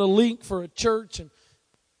 Found a link for a church, and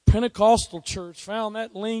Pentecostal church. Found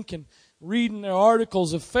that link and reading their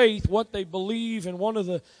articles of faith, what they believe, and one of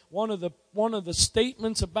the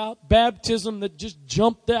statements about baptism that just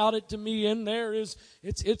jumped out at me in there is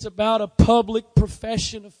it's about a public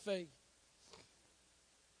profession of faith.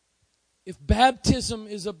 If baptism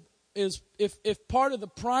if part of the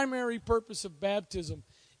primary purpose of baptism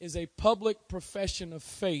is a public profession of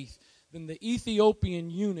faith, then the Ethiopian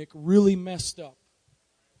eunuch really messed up.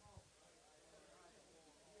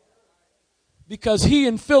 Because he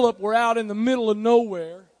and Philip were out in the middle of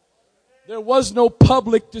nowhere. There was no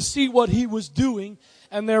public to see what he was doing.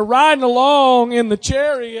 And they're riding along in the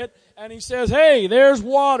chariot, and he says, hey, there's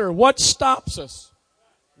water. What stops us?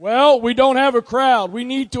 Well, we don't have a crowd. We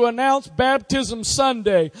need to announce Baptism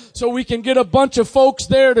Sunday so we can get a bunch of folks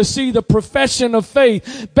there to see the profession of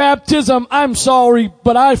faith. Baptism, I'm sorry,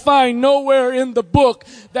 but I find nowhere in the book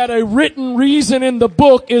that a written reason in the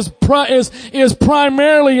book is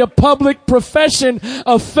primarily a public profession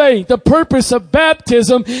of faith. The purpose of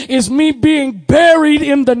baptism is me being buried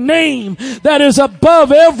in the name that is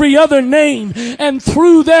above every other name. And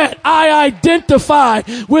through that, I identify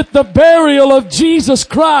with the burial of Jesus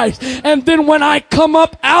Christ. And then when I come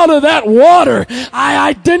up out of that water, I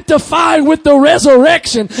identify with the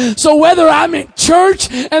resurrection. So whether I'm in church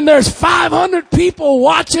and there's 500 people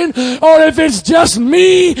watching, or if it's just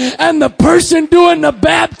me and the person doing the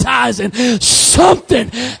baptizing, something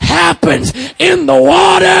happens in the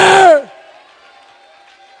water.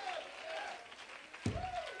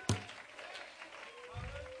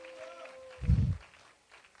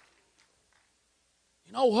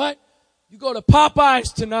 You know what? You go to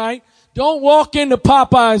Popeyes tonight, don't walk into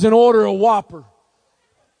Popeyes and order a Whopper.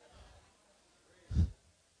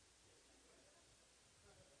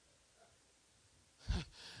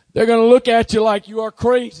 They're going to look at you like you are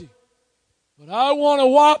crazy. But I want a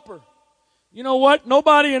Whopper. You know what?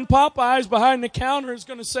 Nobody in Popeyes behind the counter is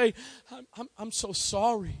going to say, I'm so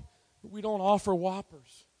sorry that we don't offer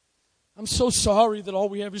Whoppers. I'm so sorry that all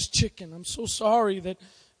we have is chicken. I'm so sorry that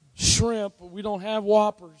shrimp, we don't have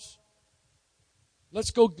Whoppers.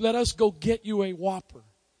 Let us go get you a Whopper.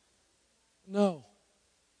 No.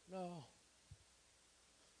 Don't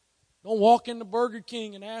walk into Burger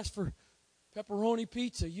King and ask for pepperoni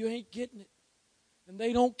pizza. You ain't getting it. And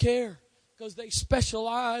they don't care because they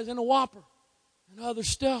specialize in a Whopper and other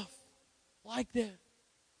stuff like that.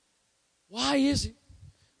 Why is it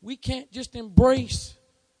we can't just embrace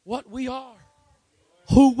what we are,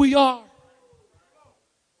 who we are?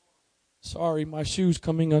 Sorry, my shoe's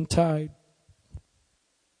coming untied.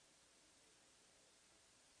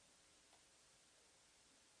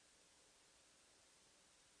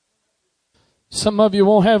 Some of you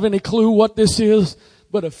won't have any clue what this is,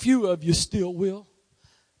 but a few of you still will.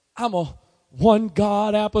 I'm a one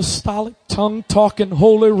God, apostolic, tongue-talking,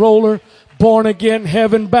 holy roller, born again,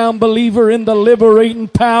 heaven-bound believer in the liberating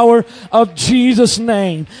power of Jesus'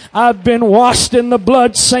 name. I've been washed in the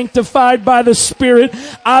blood, sanctified by the Spirit.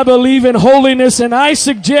 I believe in holiness, and I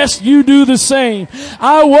suggest you do the same.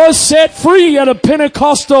 I was set free at a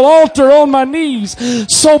Pentecostal altar on my knees.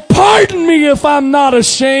 So pardon me if I'm not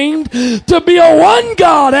ashamed to be a one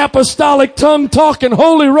God, apostolic, tongue-talking,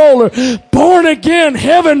 holy roller, born again,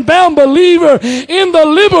 heaven-bound believer in the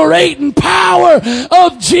liberating power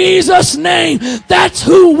of Jesus' name. That's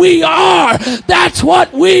who we are. That's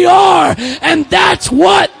what we are. And that's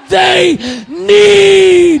what they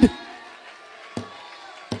need.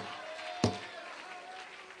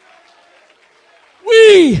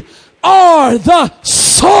 We are the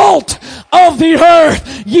salt of the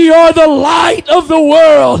earth. Ye are the light of the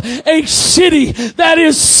world. A city that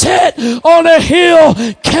is set on a hill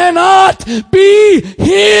cannot be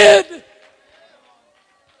hid.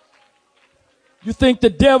 You think the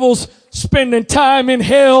devil's spending time in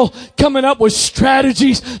hell coming up with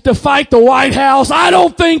strategies to fight the White House? I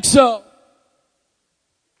don't think so.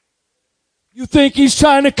 You think he's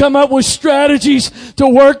trying to come up with strategies to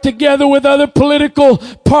work together with other political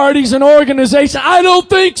parties and organizations? I don't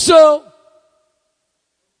think so.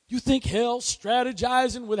 You think hell's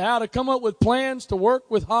strategizing with how to come up with plans to work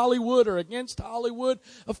with Hollywood or against Hollywood?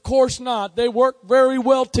 Of course not. They work very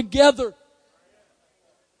well together.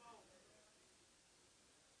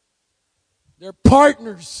 They're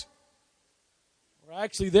partners. Or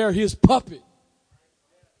actually, they're his puppet.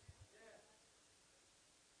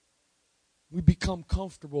 We become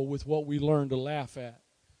comfortable with what we learn to laugh at.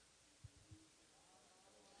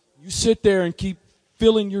 You sit there and keep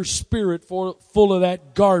filling your spirit full of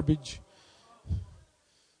that garbage.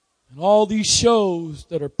 And all these shows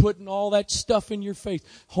that are putting all that stuff in your face,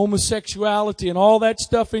 homosexuality and all that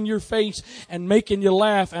stuff in your face and making you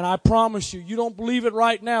laugh. And I promise you, you don't believe it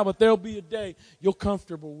right now, but there'll be a day you're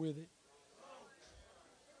comfortable with it.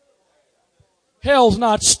 Hell's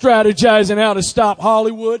not strategizing how to stop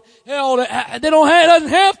Hollywood. Hell, doesn't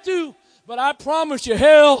have to. But I promise you,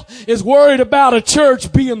 hell is worried about a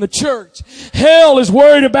church being the church. Hell is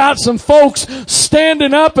worried about some folks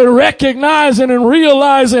standing up and recognizing and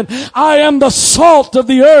realizing, I am the salt of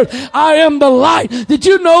the earth. I am the light. Did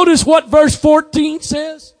you notice what verse 14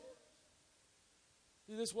 says?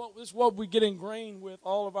 This is what we get ingrained with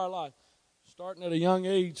all of our life. Starting at a young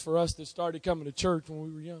age for us that started coming to church when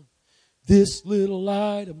we were young. This little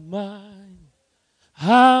light of mine.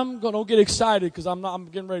 Don't get excited because I'm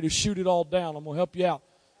getting ready to shoot it all down. I'm going to help you out.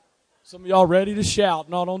 Some of y'all ready to shout.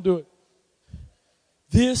 No, don't do it.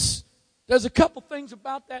 There's a couple things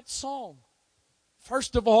about that song.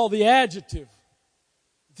 First of all, the adjective.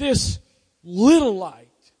 This little light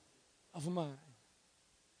of mine.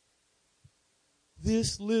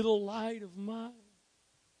 This little light of mine.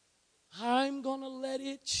 I'm going to let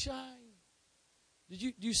it shine.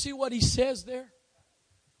 Do you see what he says there?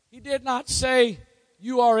 He did not say,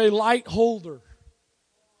 you are a light holder.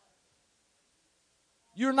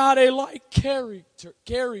 You're not a light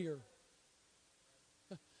carrier.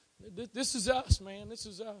 This is us, man. This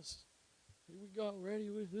is us. Here we go. Ready?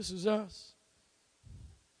 This is us.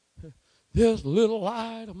 This little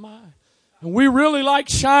light of mine. And we really like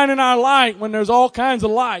shining our light when there's all kinds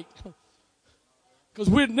of light. Because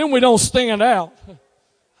then we don't stand out.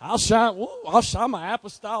 I'll shine my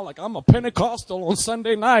apostolic. I'm a Pentecostal on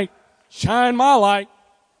Sunday night. Shine my light.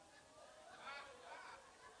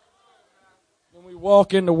 When we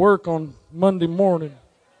walk into work on Monday morning.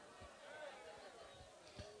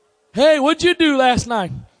 Hey, what'd you do last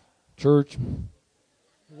night? Church.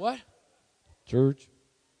 What? Church.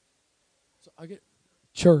 So I get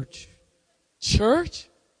church. Church?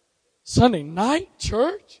 Sunday night?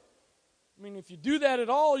 Church? I mean, if you do that at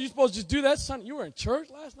all, you're supposed to just do that Sunday. You were in church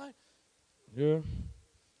last night? Yeah.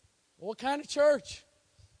 What kind of church?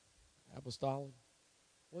 Apostolic.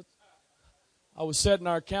 What? I was setting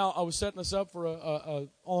us up for a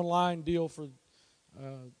online deal for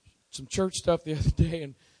some church stuff the other day,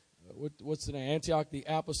 and what's the name? Antioch the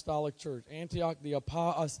Apostolic Church. Antioch the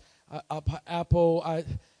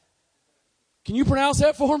Can you pronounce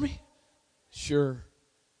that for me? Sure.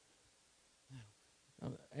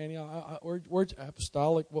 Antioch, where's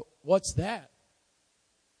apostolic? What's that?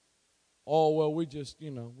 Oh, well, we just,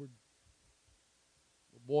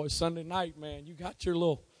 boy, Sunday night, man, you got your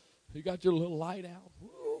little light out.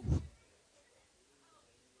 Woo.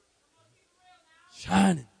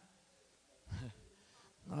 Shining.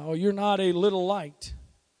 No, you're not a little light.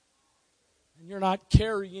 And you're not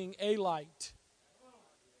carrying a light.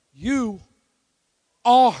 You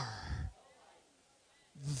are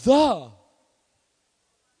the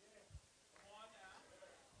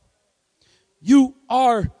You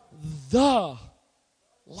are the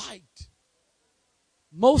light.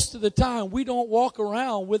 Most of the time, we don't walk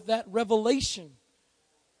around with that revelation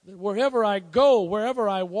that wherever I go, wherever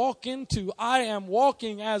I walk into, I am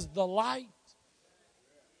walking as the light.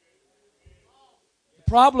 The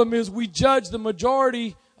problem is we judge the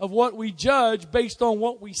majority of what we judge based on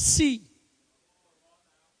what we see.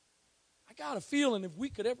 I got a feeling if we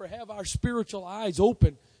could ever have our spiritual eyes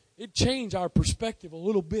open, it'd change our perspective a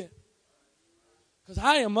little bit. Because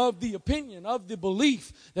I am of the opinion, of the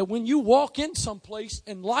belief, that when you walk in someplace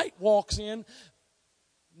and light walks in,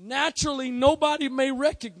 naturally nobody may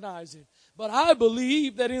recognize it. But I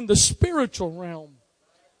believe that in the spiritual realm,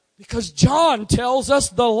 because John tells us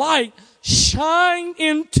the light shine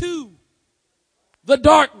into the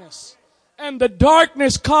darkness, and the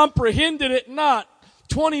darkness comprehended it not.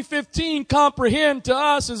 2015 comprehend to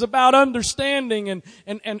us is about understanding and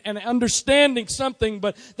understanding something,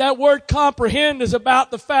 but that word comprehend is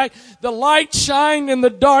about the fact the light shined in the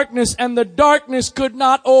darkness and the darkness could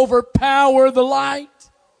not overpower the light.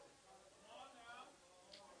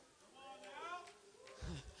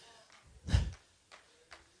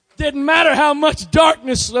 Didn't matter how much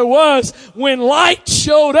darkness there was, when light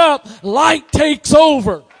showed up, light takes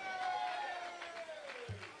over.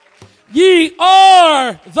 Ye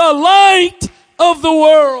are the light of the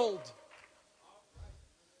world.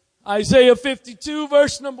 Isaiah 52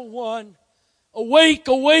 verse number 1. Awake,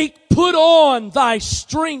 awake, put on thy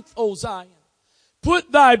strength, O Zion.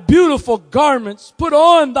 Put thy beautiful garments, put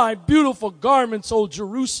on thy beautiful garments, O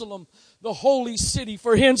Jerusalem, the holy city.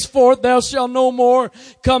 For henceforth thou shalt no more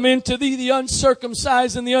come into thee the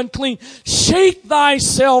uncircumcised and the unclean. Shake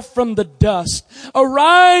thyself from the dust.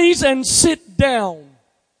 Arise and sit down.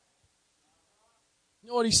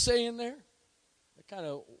 You know what he's saying there? I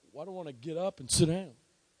don't want to get up and sit down.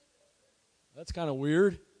 That's kind of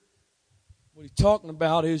weird. What he's talking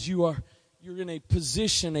about is you're in a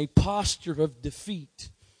position, a posture of defeat.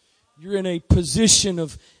 You're in a position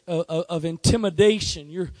of intimidation.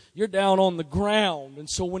 You're down on the ground. And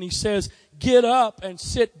so when he says, get up and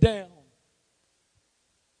sit down,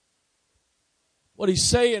 what he's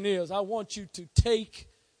saying is, I want you to take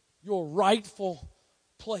your rightful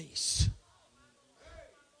place.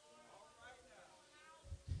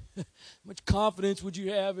 How much confidence would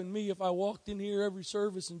you have in me if I walked in here every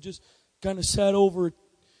service and just kind of sat over,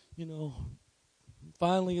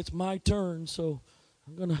 finally it's my turn, so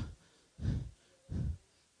I'm going to...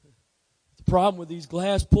 The problem with these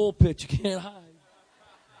glass pulpits, you can't hide.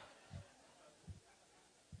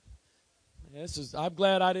 I'm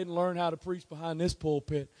glad I didn't learn how to preach behind this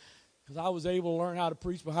pulpit, because I was able to learn how to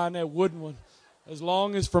preach behind that wooden one. As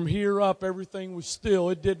long as from here up everything was still,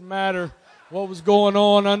 it didn't matter what was going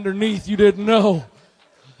on underneath. You didn't know.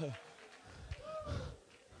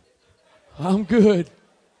 I'm good.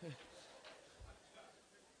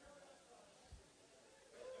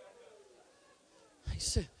 He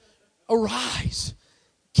said, arise,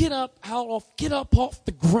 get up off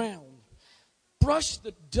the ground. Brush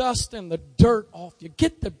the dust and the dirt off you.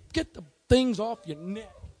 Get the things off your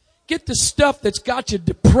neck. Get the stuff that's got you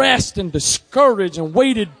depressed and discouraged and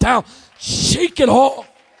weighted down. Shake it off.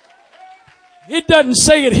 It doesn't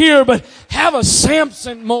say it here, but have a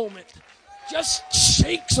Samson moment. Just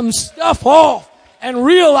shake some stuff off and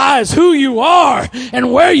realize who you are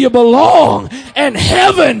and where you belong. And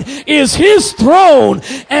heaven is His throne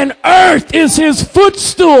and earth is His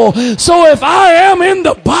footstool. So if I am in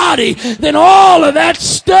the body, then all of that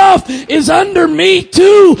stuff is under me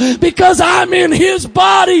too, because I'm in His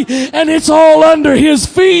body and it's all under His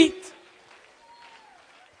feet.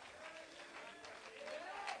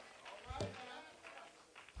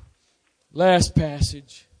 Last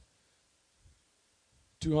passage.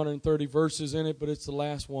 230 verses in it, but it's the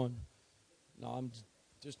last one. No, I'm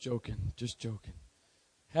just joking.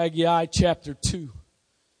 Haggai chapter 2,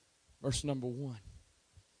 verse number 1.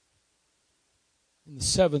 In the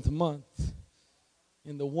 7th month,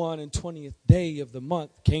 in the 21st day of the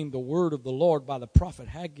month, came the word of the Lord by the prophet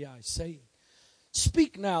Haggai, saying,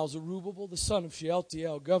 Speak now, Zerubbabel, the son of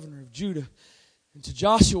Shealtiel, governor of Judah, and to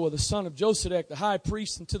Joshua, the son of Josedek, the high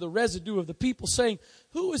priest, and to the residue of the people, saying,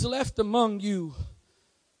 Who is left among you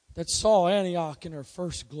that saw Antioch in her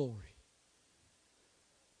first glory?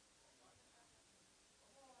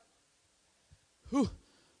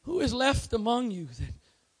 Who is left among you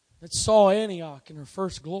that saw Antioch in her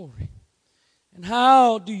first glory? And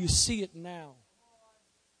how do you see it now?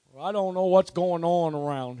 Well, I don't know what's going on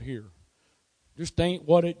around here. Just ain't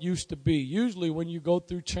what it used to be. Usually when you go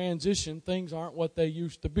through transition, things aren't what they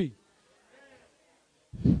used to be.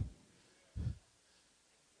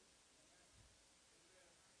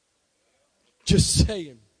 Just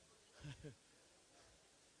saying.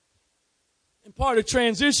 And part of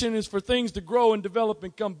transition is for things to grow and develop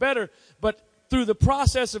and come better. But through the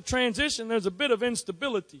process of transition, there's a bit of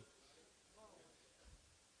instability.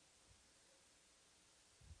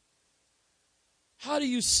 How do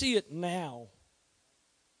you see it now?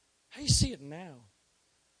 How do you see it now?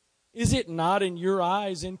 Is it not in your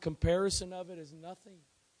eyes in comparison of it as nothing?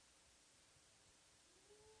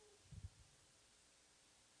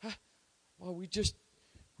 Well, we just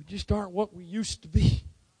aren't what we used to be.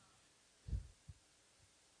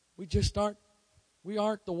 We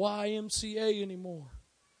aren't the YMCA anymore.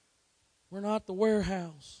 We're not the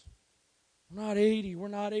warehouse. We're not 80. We're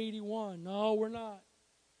not 81. No, we're not.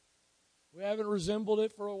 We haven't resembled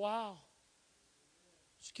it for a while.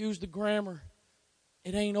 Excuse the grammar.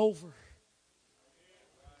 It ain't over.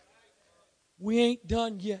 We ain't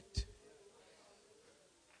done yet.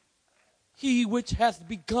 He which hath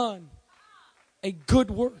begun a good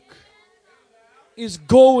work is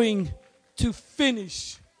going to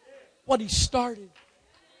finish what he started.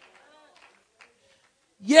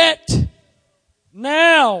 Yet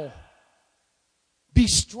now be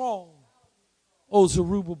strong, O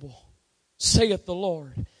Zerubbabel, saith the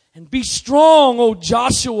Lord. And be strong, O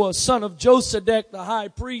Joshua, son of Josedech, the high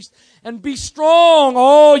priest. And be strong,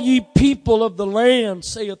 all ye people of the land,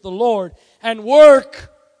 saith the Lord. And work.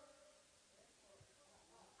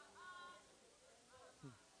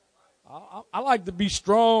 I like to be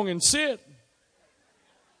strong and sit.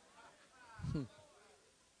 I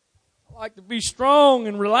like to be strong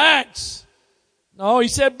and relax. No, he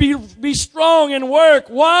said be strong and work.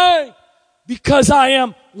 Why? Because I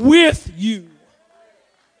am with you.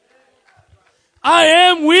 I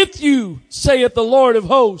am with you, saith the Lord of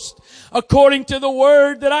hosts, according to the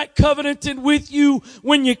word that I covenanted with you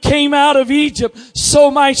when you came out of Egypt.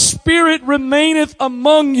 So my spirit remaineth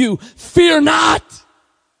among you. Fear not.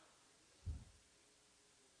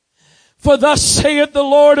 For thus saith the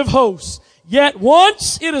Lord of hosts, yet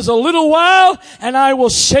once it is a little while, and I will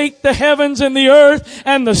shake the heavens and the earth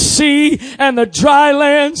and the sea and the dry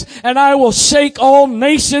lands, and I will shake all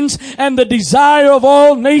nations, and the desire of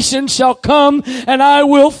all nations shall come, and I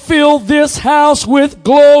will fill this house with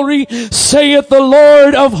glory, saith the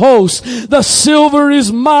Lord of hosts. The silver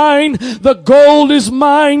is mine, the gold is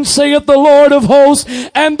mine, saith the Lord of hosts,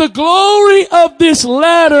 and the glory of this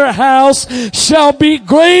latter house shall be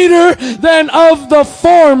greater than of the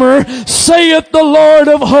former, saith the Lord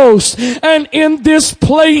of hosts. And in this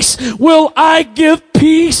place will I give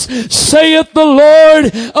peace, saith the Lord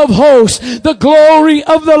of hosts. The glory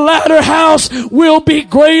of the latter house will be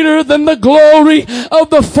greater than the glory of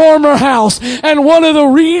the former house. And one of the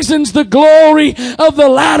reasons the glory of the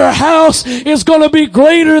latter house is going to be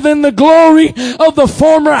greater than the glory of the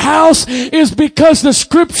former house is because the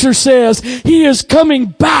scripture says he is coming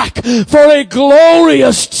back for a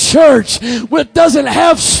glorious church which doesn't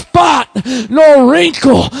have spot nor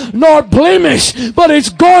wrinkle nor blemish, but it's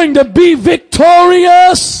going to be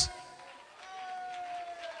victorious.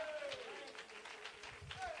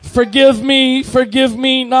 Forgive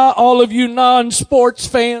me, not all of you non-sports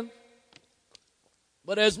fans,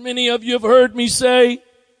 but as many of you have heard me say,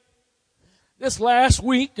 this last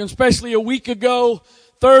week, especially a week ago,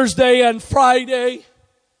 Thursday and Friday,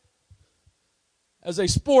 as a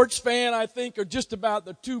sports fan, I think are just about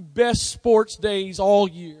the two best sports days all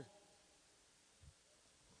year.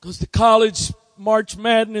 Because the college March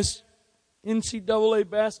Madness NCAA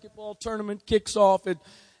basketball tournament kicks off. It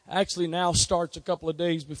actually now starts a couple of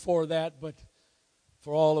days before that, but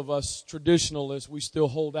for all of us traditionalists, we still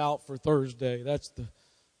hold out for Thursday.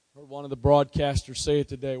 Heard one of the broadcasters say it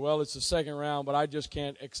today. Well, it's the second round, but I just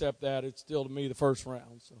can't accept that. It's still, to me, the first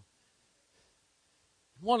round. So,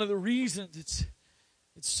 one of the reasons it's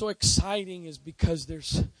so exciting is because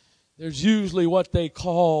there's usually what they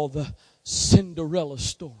call the Cinderella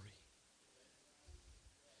story.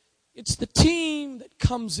 It's the team that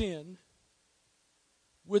comes in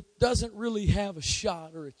doesn't really have a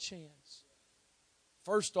shot or a chance.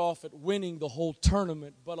 First off, at winning the whole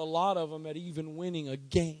tournament, but a lot of them at even winning a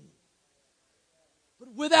game.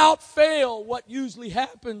 But without fail, what usually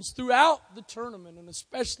happens throughout the tournament, and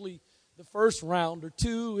especially the first round or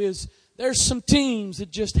two, is there's some teams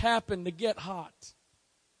that just happen to get hot.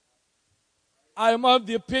 I am of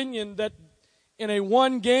the opinion that in a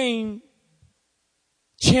one-game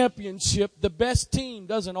championship, the best team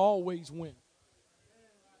doesn't always win.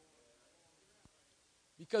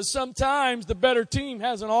 Because sometimes the better team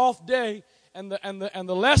has an off day, and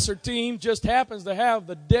the lesser team just happens to have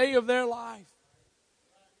the day of their life.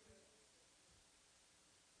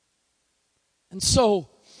 And so,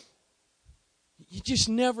 you just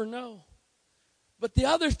never know. But the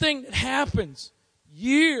other thing that happens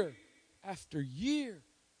year after year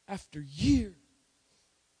after year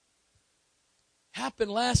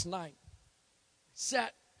happened last night. I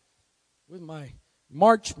sat with my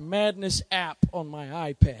March Madness app on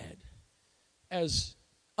my iPad as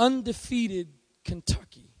undefeated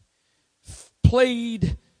Kentucky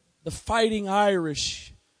played the Fighting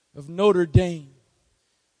Irish of Notre Dame.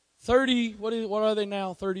 30, what are they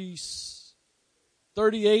now?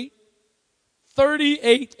 38?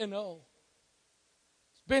 38-0.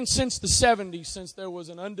 It's been since the 70s since there was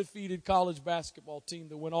an undefeated college basketball team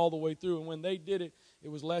that went all the way through. And when they did it, it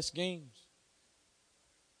was less games.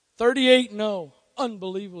 38-0.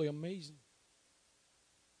 Unbelievably amazing.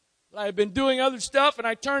 But I had been doing other stuff, and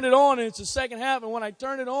I turned it on, and it's the second half. And when I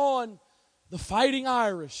turned it on, the Fighting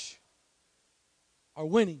Irish are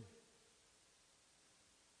winning.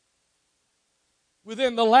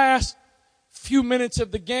 Within the last few minutes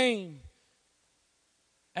of the game,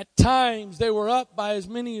 at times they were up by as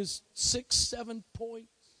many as 6-7 points.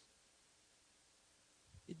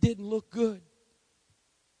 It didn't look good.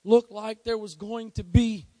 Looked like there was going to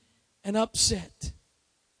be an upset.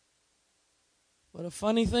 But a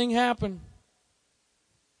funny thing happened.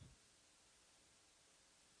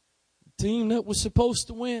 The team that was supposed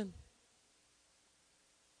to win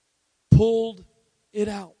pulled it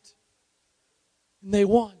out. And they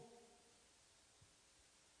won.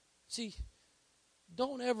 See,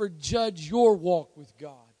 don't ever judge your walk with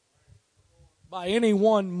God by any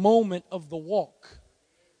one moment of the walk.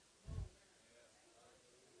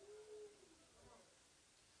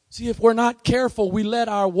 See, if we're not careful, we let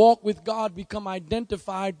our walk with God become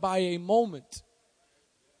identified by a moment.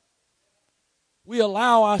 We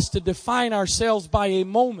allow us to define ourselves by a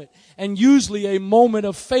moment, and usually a moment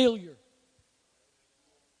of failure.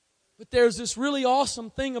 But there's this really awesome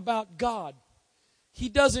thing about God. He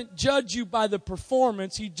doesn't judge you by the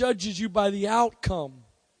performance. He judges you by the outcome.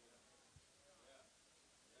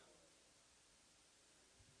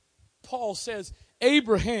 Paul says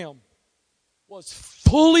Abraham was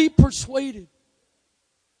fully persuaded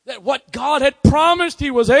that what God had promised he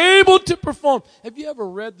was able to perform. Have you ever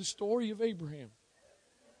read the story of Abraham?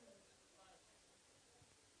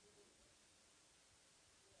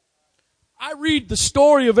 I read the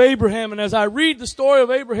story of Abraham, and as I read the story of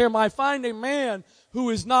Abraham, I find a man who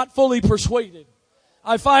is not fully persuaded.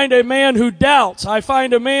 I find a man who doubts. I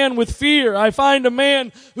find a man with fear. I find a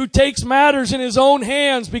man who takes matters in his own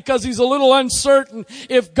hands because he's a little uncertain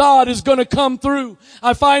if God is going to come through.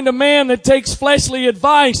 I find a man that takes fleshly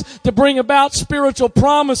advice to bring about spiritual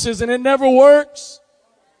promises, and it never works.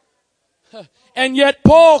 And yet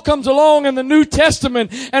Paul comes along in the New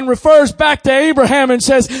Testament and refers back to Abraham and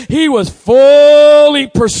says he was fully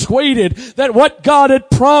persuaded that what God had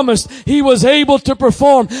promised he was able to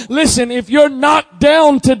perform. Listen, if you're knocked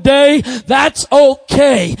down today, that's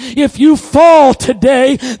okay. If you fall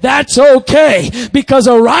today, that's okay. Because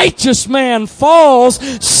a righteous man falls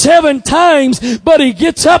 7 times, but he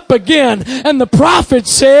gets up again. And the prophet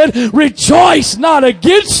said, rejoice not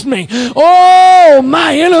against me, oh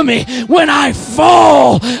my enemy, when I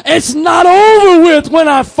fall. It's not over with when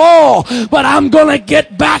I fall, but I'm going to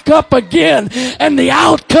get back up again. And the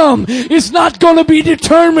outcome is not going to be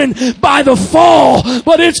determined by the fall,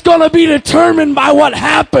 but it's going to be determined by what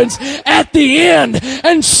happens at the end.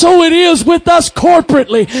 And so it is with us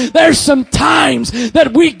corporately. There's some times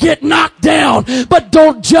that we get knocked down, but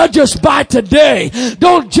don't judge us by today.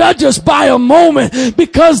 Don't judge us by a moment,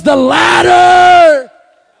 because the latter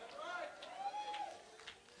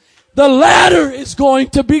is going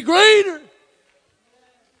to be greater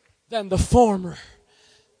than the former.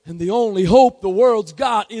 And the only hope the world's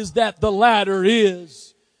got is that the latter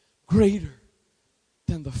is greater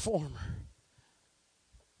than the former.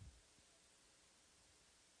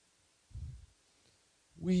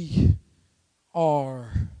 We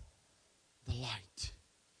are the light.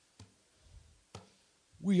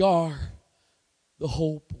 We are the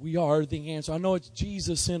hope. We are the answer. I know it's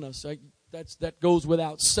Jesus in us. That goes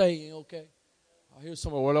without saying, okay? I hear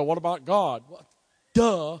someone, well, what about God? Well,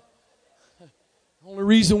 duh. The only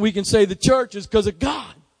reason we can say the church is because of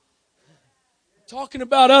God. I'm talking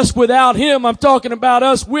about us without Him. I'm talking about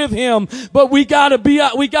us with Him. But we gotta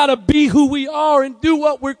be who we are and do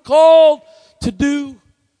what we're called to do.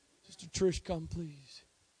 Sister Trish, come please.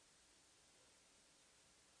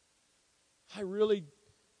 I really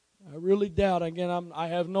doubt. Again, I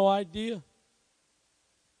have no idea.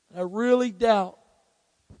 I really doubt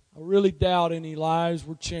any lives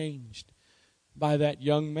were changed by that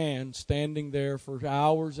young man standing there for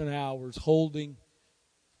hours and hours holding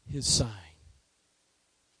his sign.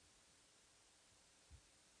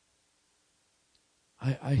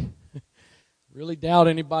 I really doubt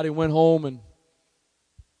anybody went home and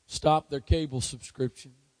stopped their cable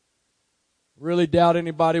subscription. Really doubt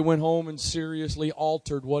anybody went home and seriously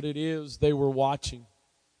altered what it is they were watching.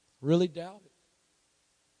 Really doubt it.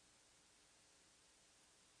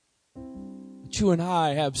 But you and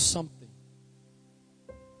I have something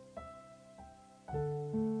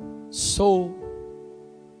so,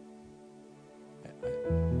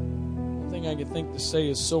 the thing I can think to say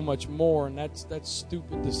is so much more, and that's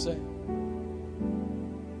stupid to say.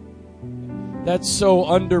 That's so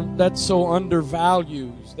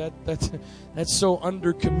undervalues. That's so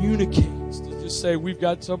under-communicates to just say we've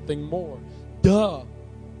got something more. Duh.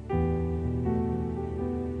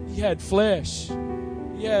 He had flesh.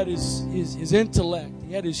 He had his intellect.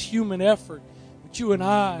 He had his human effort. But you and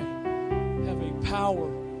I have a power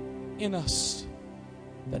in us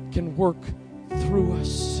that can work through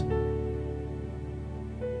us.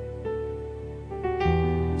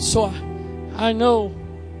 So I know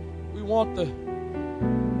we want the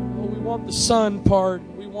son part,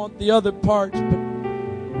 we want the other parts, but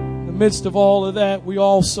in the midst of all of that, we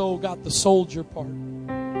also got the soldier part.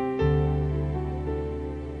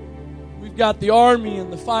 We've got the army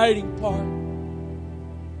and the fighting part.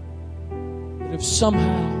 That if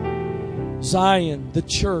somehow Zion, the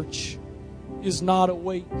church, is not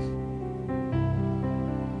awake,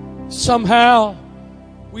 somehow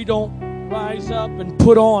we don't rise up and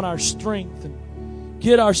put on our strength and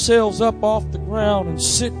get ourselves up off the ground and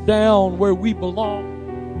sit down where we belong,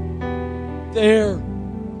 there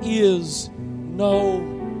is no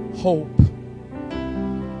hope.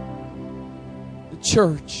 The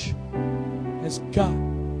church has got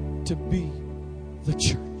to be the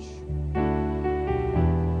church.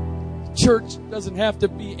 The church doesn't have to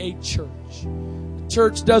be a church. The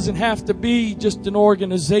church doesn't have to be just an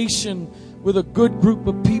organization with a good group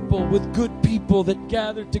of people, with good people that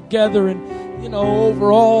gather together. And,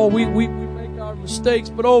 overall, we make our mistakes,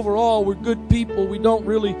 but overall, we're good people. We don't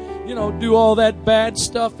really, do all that bad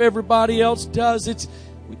stuff everybody else does.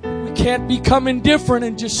 We can't become indifferent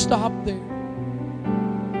and just stop there.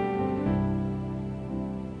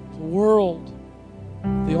 The world,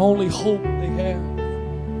 the only hope they have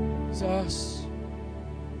is us.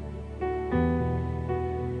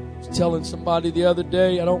 Telling somebody the other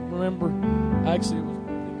day, I don't remember, actually it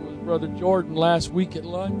was Brother Jordan last week at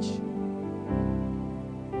lunch.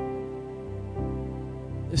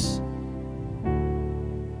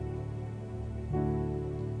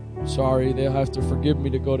 Sorry, they'll have to forgive me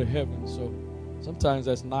to go to heaven, so sometimes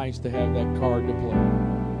that's nice to have that card to play.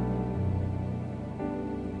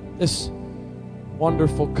 This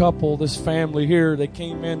wonderful couple, this family here, they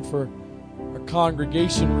came in for our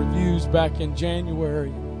congregation reviews back in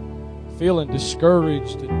January, feeling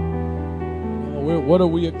discouraged. And, what are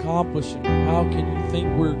we accomplishing? How can you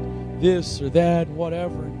think we're this or that,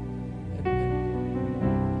 whatever?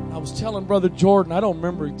 And I was telling Brother Jordan, I don't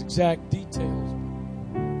remember the exact details.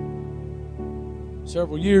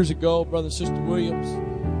 Several years ago, Brother and Sister Williams,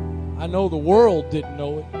 I know the world didn't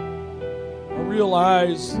know it. I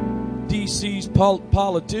realize DC's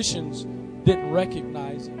politicians didn't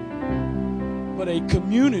recognize it. But a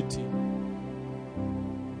community,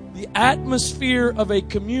 the atmosphere of a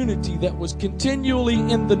community that was continually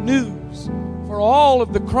in the news for all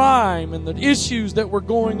of the crime and the issues that were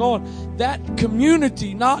going on, that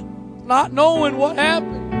community, not knowing what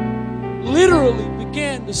happened, literally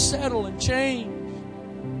began to settle and change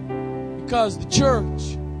because the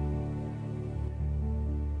church.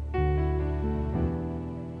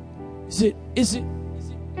 Is it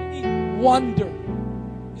any wonder?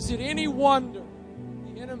 Is it any wonder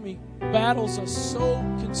the enemy battles us so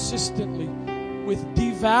consistently with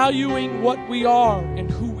devaluing what we are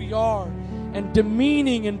and who we are, and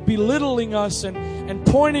demeaning and belittling us and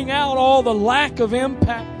pointing out all the lack of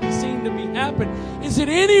impact that seem to be happening? Is it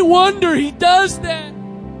any wonder he does that?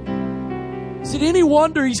 Is it any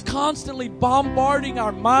wonder he's constantly bombarding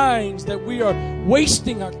our minds that we are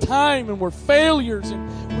wasting our time and we're failures and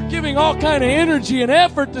we're giving all kind of energy and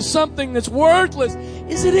effort to something that's worthless?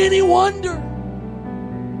 Is it any wonder?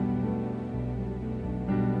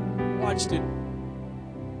 Watched it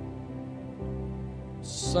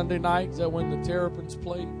Sunday night. Is that when the Terrapins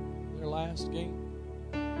played their last game?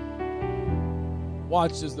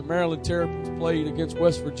 Watched as the Maryland Terrapins played against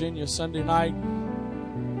West Virginia Sunday night.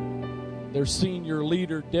 Their senior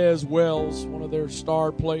leader, Des Wells, one of their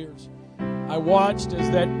star players. I watched as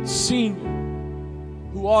that senior,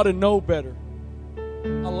 who ought to know better,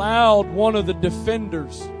 allowed one of the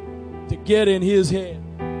defenders to get in his head.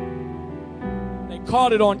 They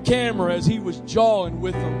caught it on camera as he was jawing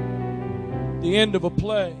with them at the end of a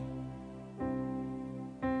play.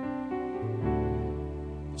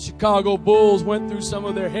 Chicago Bulls went through some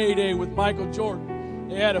of their heyday with Michael Jordan,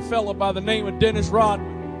 they had a fella by the name of Dennis Rodman.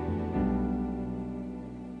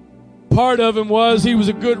 Part of him was he was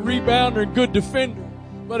a good rebounder and good defender.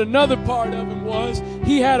 But another part of him was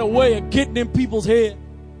he had a way of getting in people's head.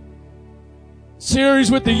 Series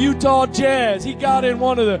with the Utah Jazz, he got in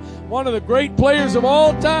one of the great players of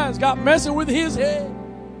all times, got messing with his head.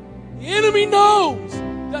 The enemy knows.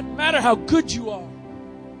 Doesn't matter how good you are.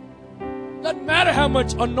 Doesn't matter how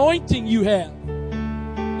much anointing you have.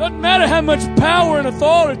 Doesn't matter how much power and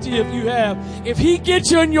authority if you have. If he gets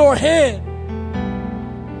you in your head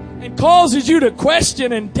and causes you to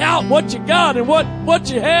question and doubt what you got and what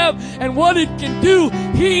you have and what it can do,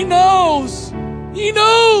 he knows. He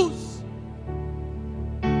knows.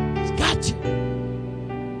 He's got you.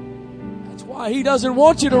 That's why he doesn't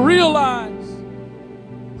want you to realize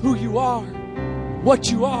who you are, what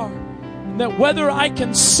you are, and that whether I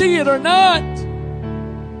can see it or not,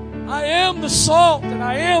 I am the salt and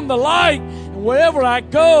I am the light, and wherever I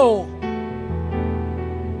go,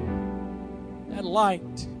 that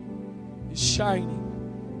light is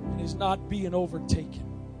shining and is not being overtaken.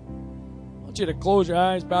 I want you to close your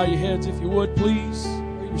eyes, bow your heads if you would, please,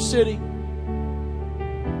 where you're sitting.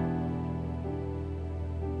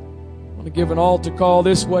 I want to give an altar call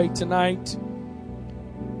this way tonight.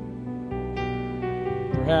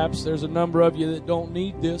 Perhaps there's a number of you that don't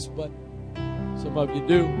need this, but some of you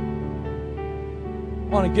do.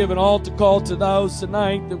 I want to give an altar call to those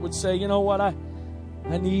tonight that would say, you know what, I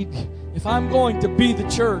need, if I'm going to be the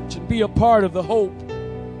church and be a part of the hope,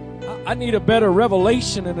 I need a better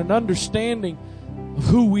revelation and an understanding of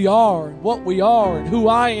who we are and what we are and who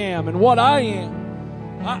I am and what I am.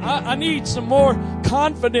 I need some more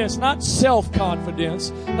confidence, not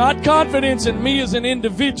self-confidence, not confidence in me as an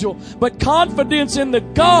individual, but confidence in the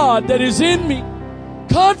God that is in me.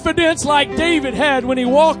 Confidence like David had when he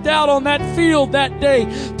walked out on that field that day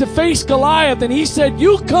to face Goliath, and he said,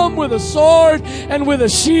 you come with a sword and with a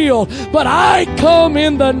shield, but I come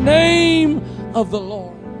in the name of the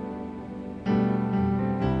Lord.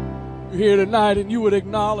 You're here tonight and you would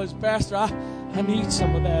acknowledge, Pastor, I need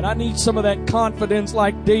some of that. I need some of that confidence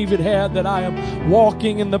like David had, that I am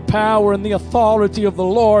walking in the power and the authority of the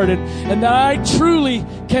Lord, and that I truly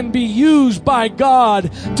can be used by God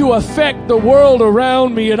to affect the world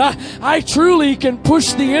around me. And I truly can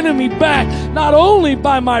push the enemy back, not only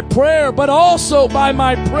by my prayer, but also by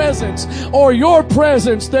my presence, or your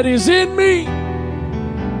presence that is in me.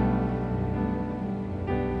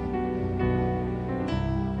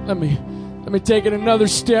 Let me take it another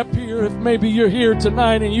step here. If maybe you're here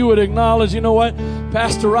tonight and you would acknowledge, you know what,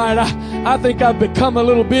 Pastor Wright, I think I've become a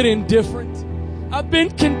little bit indifferent. I've been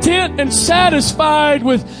content and satisfied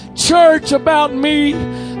with church about me.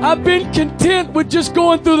 I've been content with just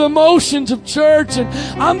going through the motions of church, and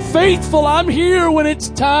I'm faithful. I'm here when it's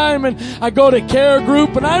time, and I go to care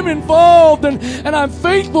group and I'm involved and I'm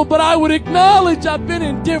faithful, but I would acknowledge I've been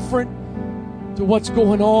indifferent to what's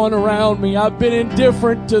going on around me. I've been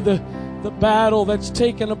indifferent to the battle that's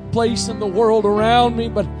taken place in the world around me,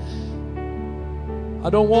 but I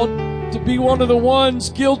don't want to be one of the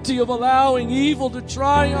ones guilty of allowing evil to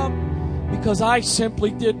triumph because I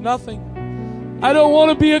simply did nothing. I don't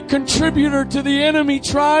want to be a contributor to the enemy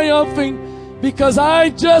triumphing because I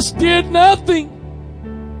just did nothing.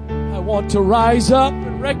 I want to rise up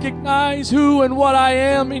and recognize who and what I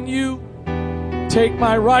am in you, take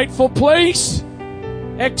my rightful place,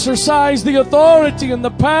 exercise the authority and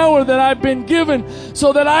the power that I've been given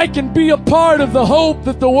so that I can be a part of the hope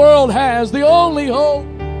that the world has, the only hope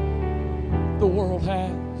the world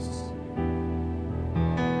has.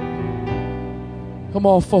 Come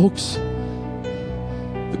on, folks.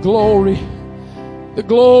 The glory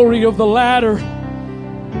of the latter,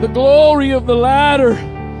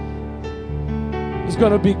 is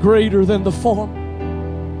going to be greater than the former.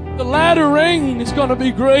 The latter rain is going to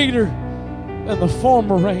be greater than the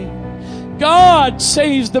former rain. God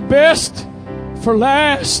saves the best for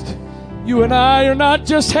last. You and I are not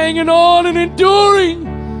just hanging on and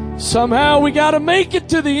enduring. Somehow we got to make it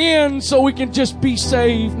to the end so we can just be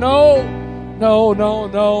saved. No.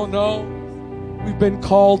 We've been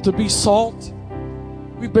called to be salt.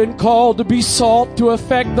 We've been called to be salt to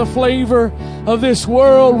affect the flavor of this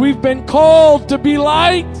world. We've been called to be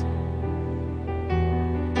light.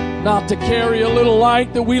 Not to carry a little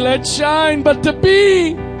light that we let shine, but to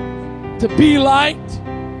be light.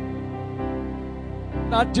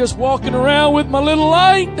 Not just walking around with my little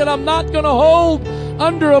light that I'm not going to hold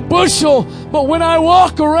under a bushel, but when I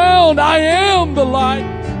walk around, I am the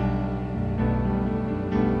light.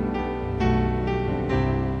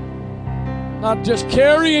 Not just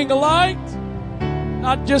carrying a light,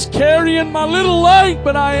 Not just carrying my little light,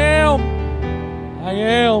 but I am.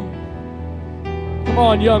 Come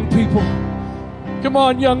on, young people. Come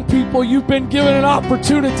on, young people. You've been given an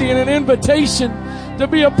opportunity and an invitation to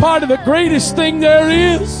be a part of the greatest thing there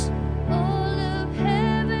is.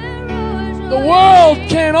 The world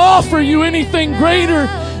can't offer you anything greater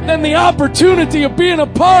than the opportunity of being a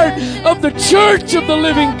part of the church of the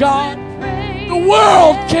living God. The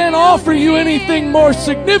world can't offer you anything more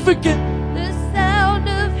significant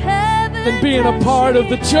than being a part of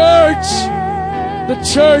the church. The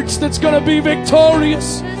church that's going to be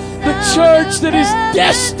victorious. The church that is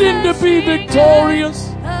destined to be victorious.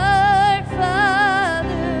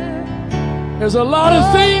 There's a lot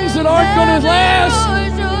of things that aren't going to last.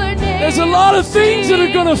 There's a lot of things that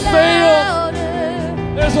are going to fail.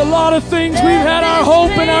 There's a lot of things we've had our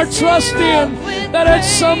hope and our trust in that at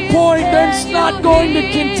some point they're not going to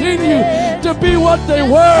continue to be what they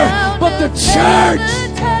were. But the church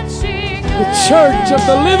of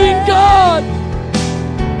the living God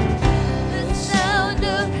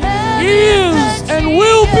is and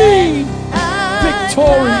will be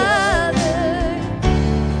victorious.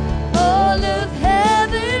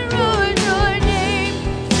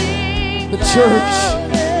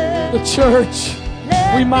 The church,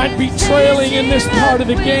 we might be trailing in this part of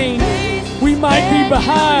the game. We might be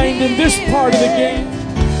behind in this part of the game.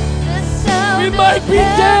 We might be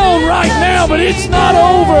down right now, but it's not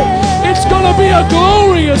over. It's going to be a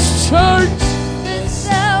glorious church.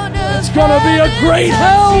 It's going to be a great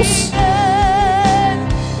house.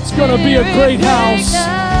 It's going to be a great house.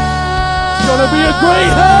 It's going to be a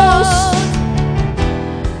great house.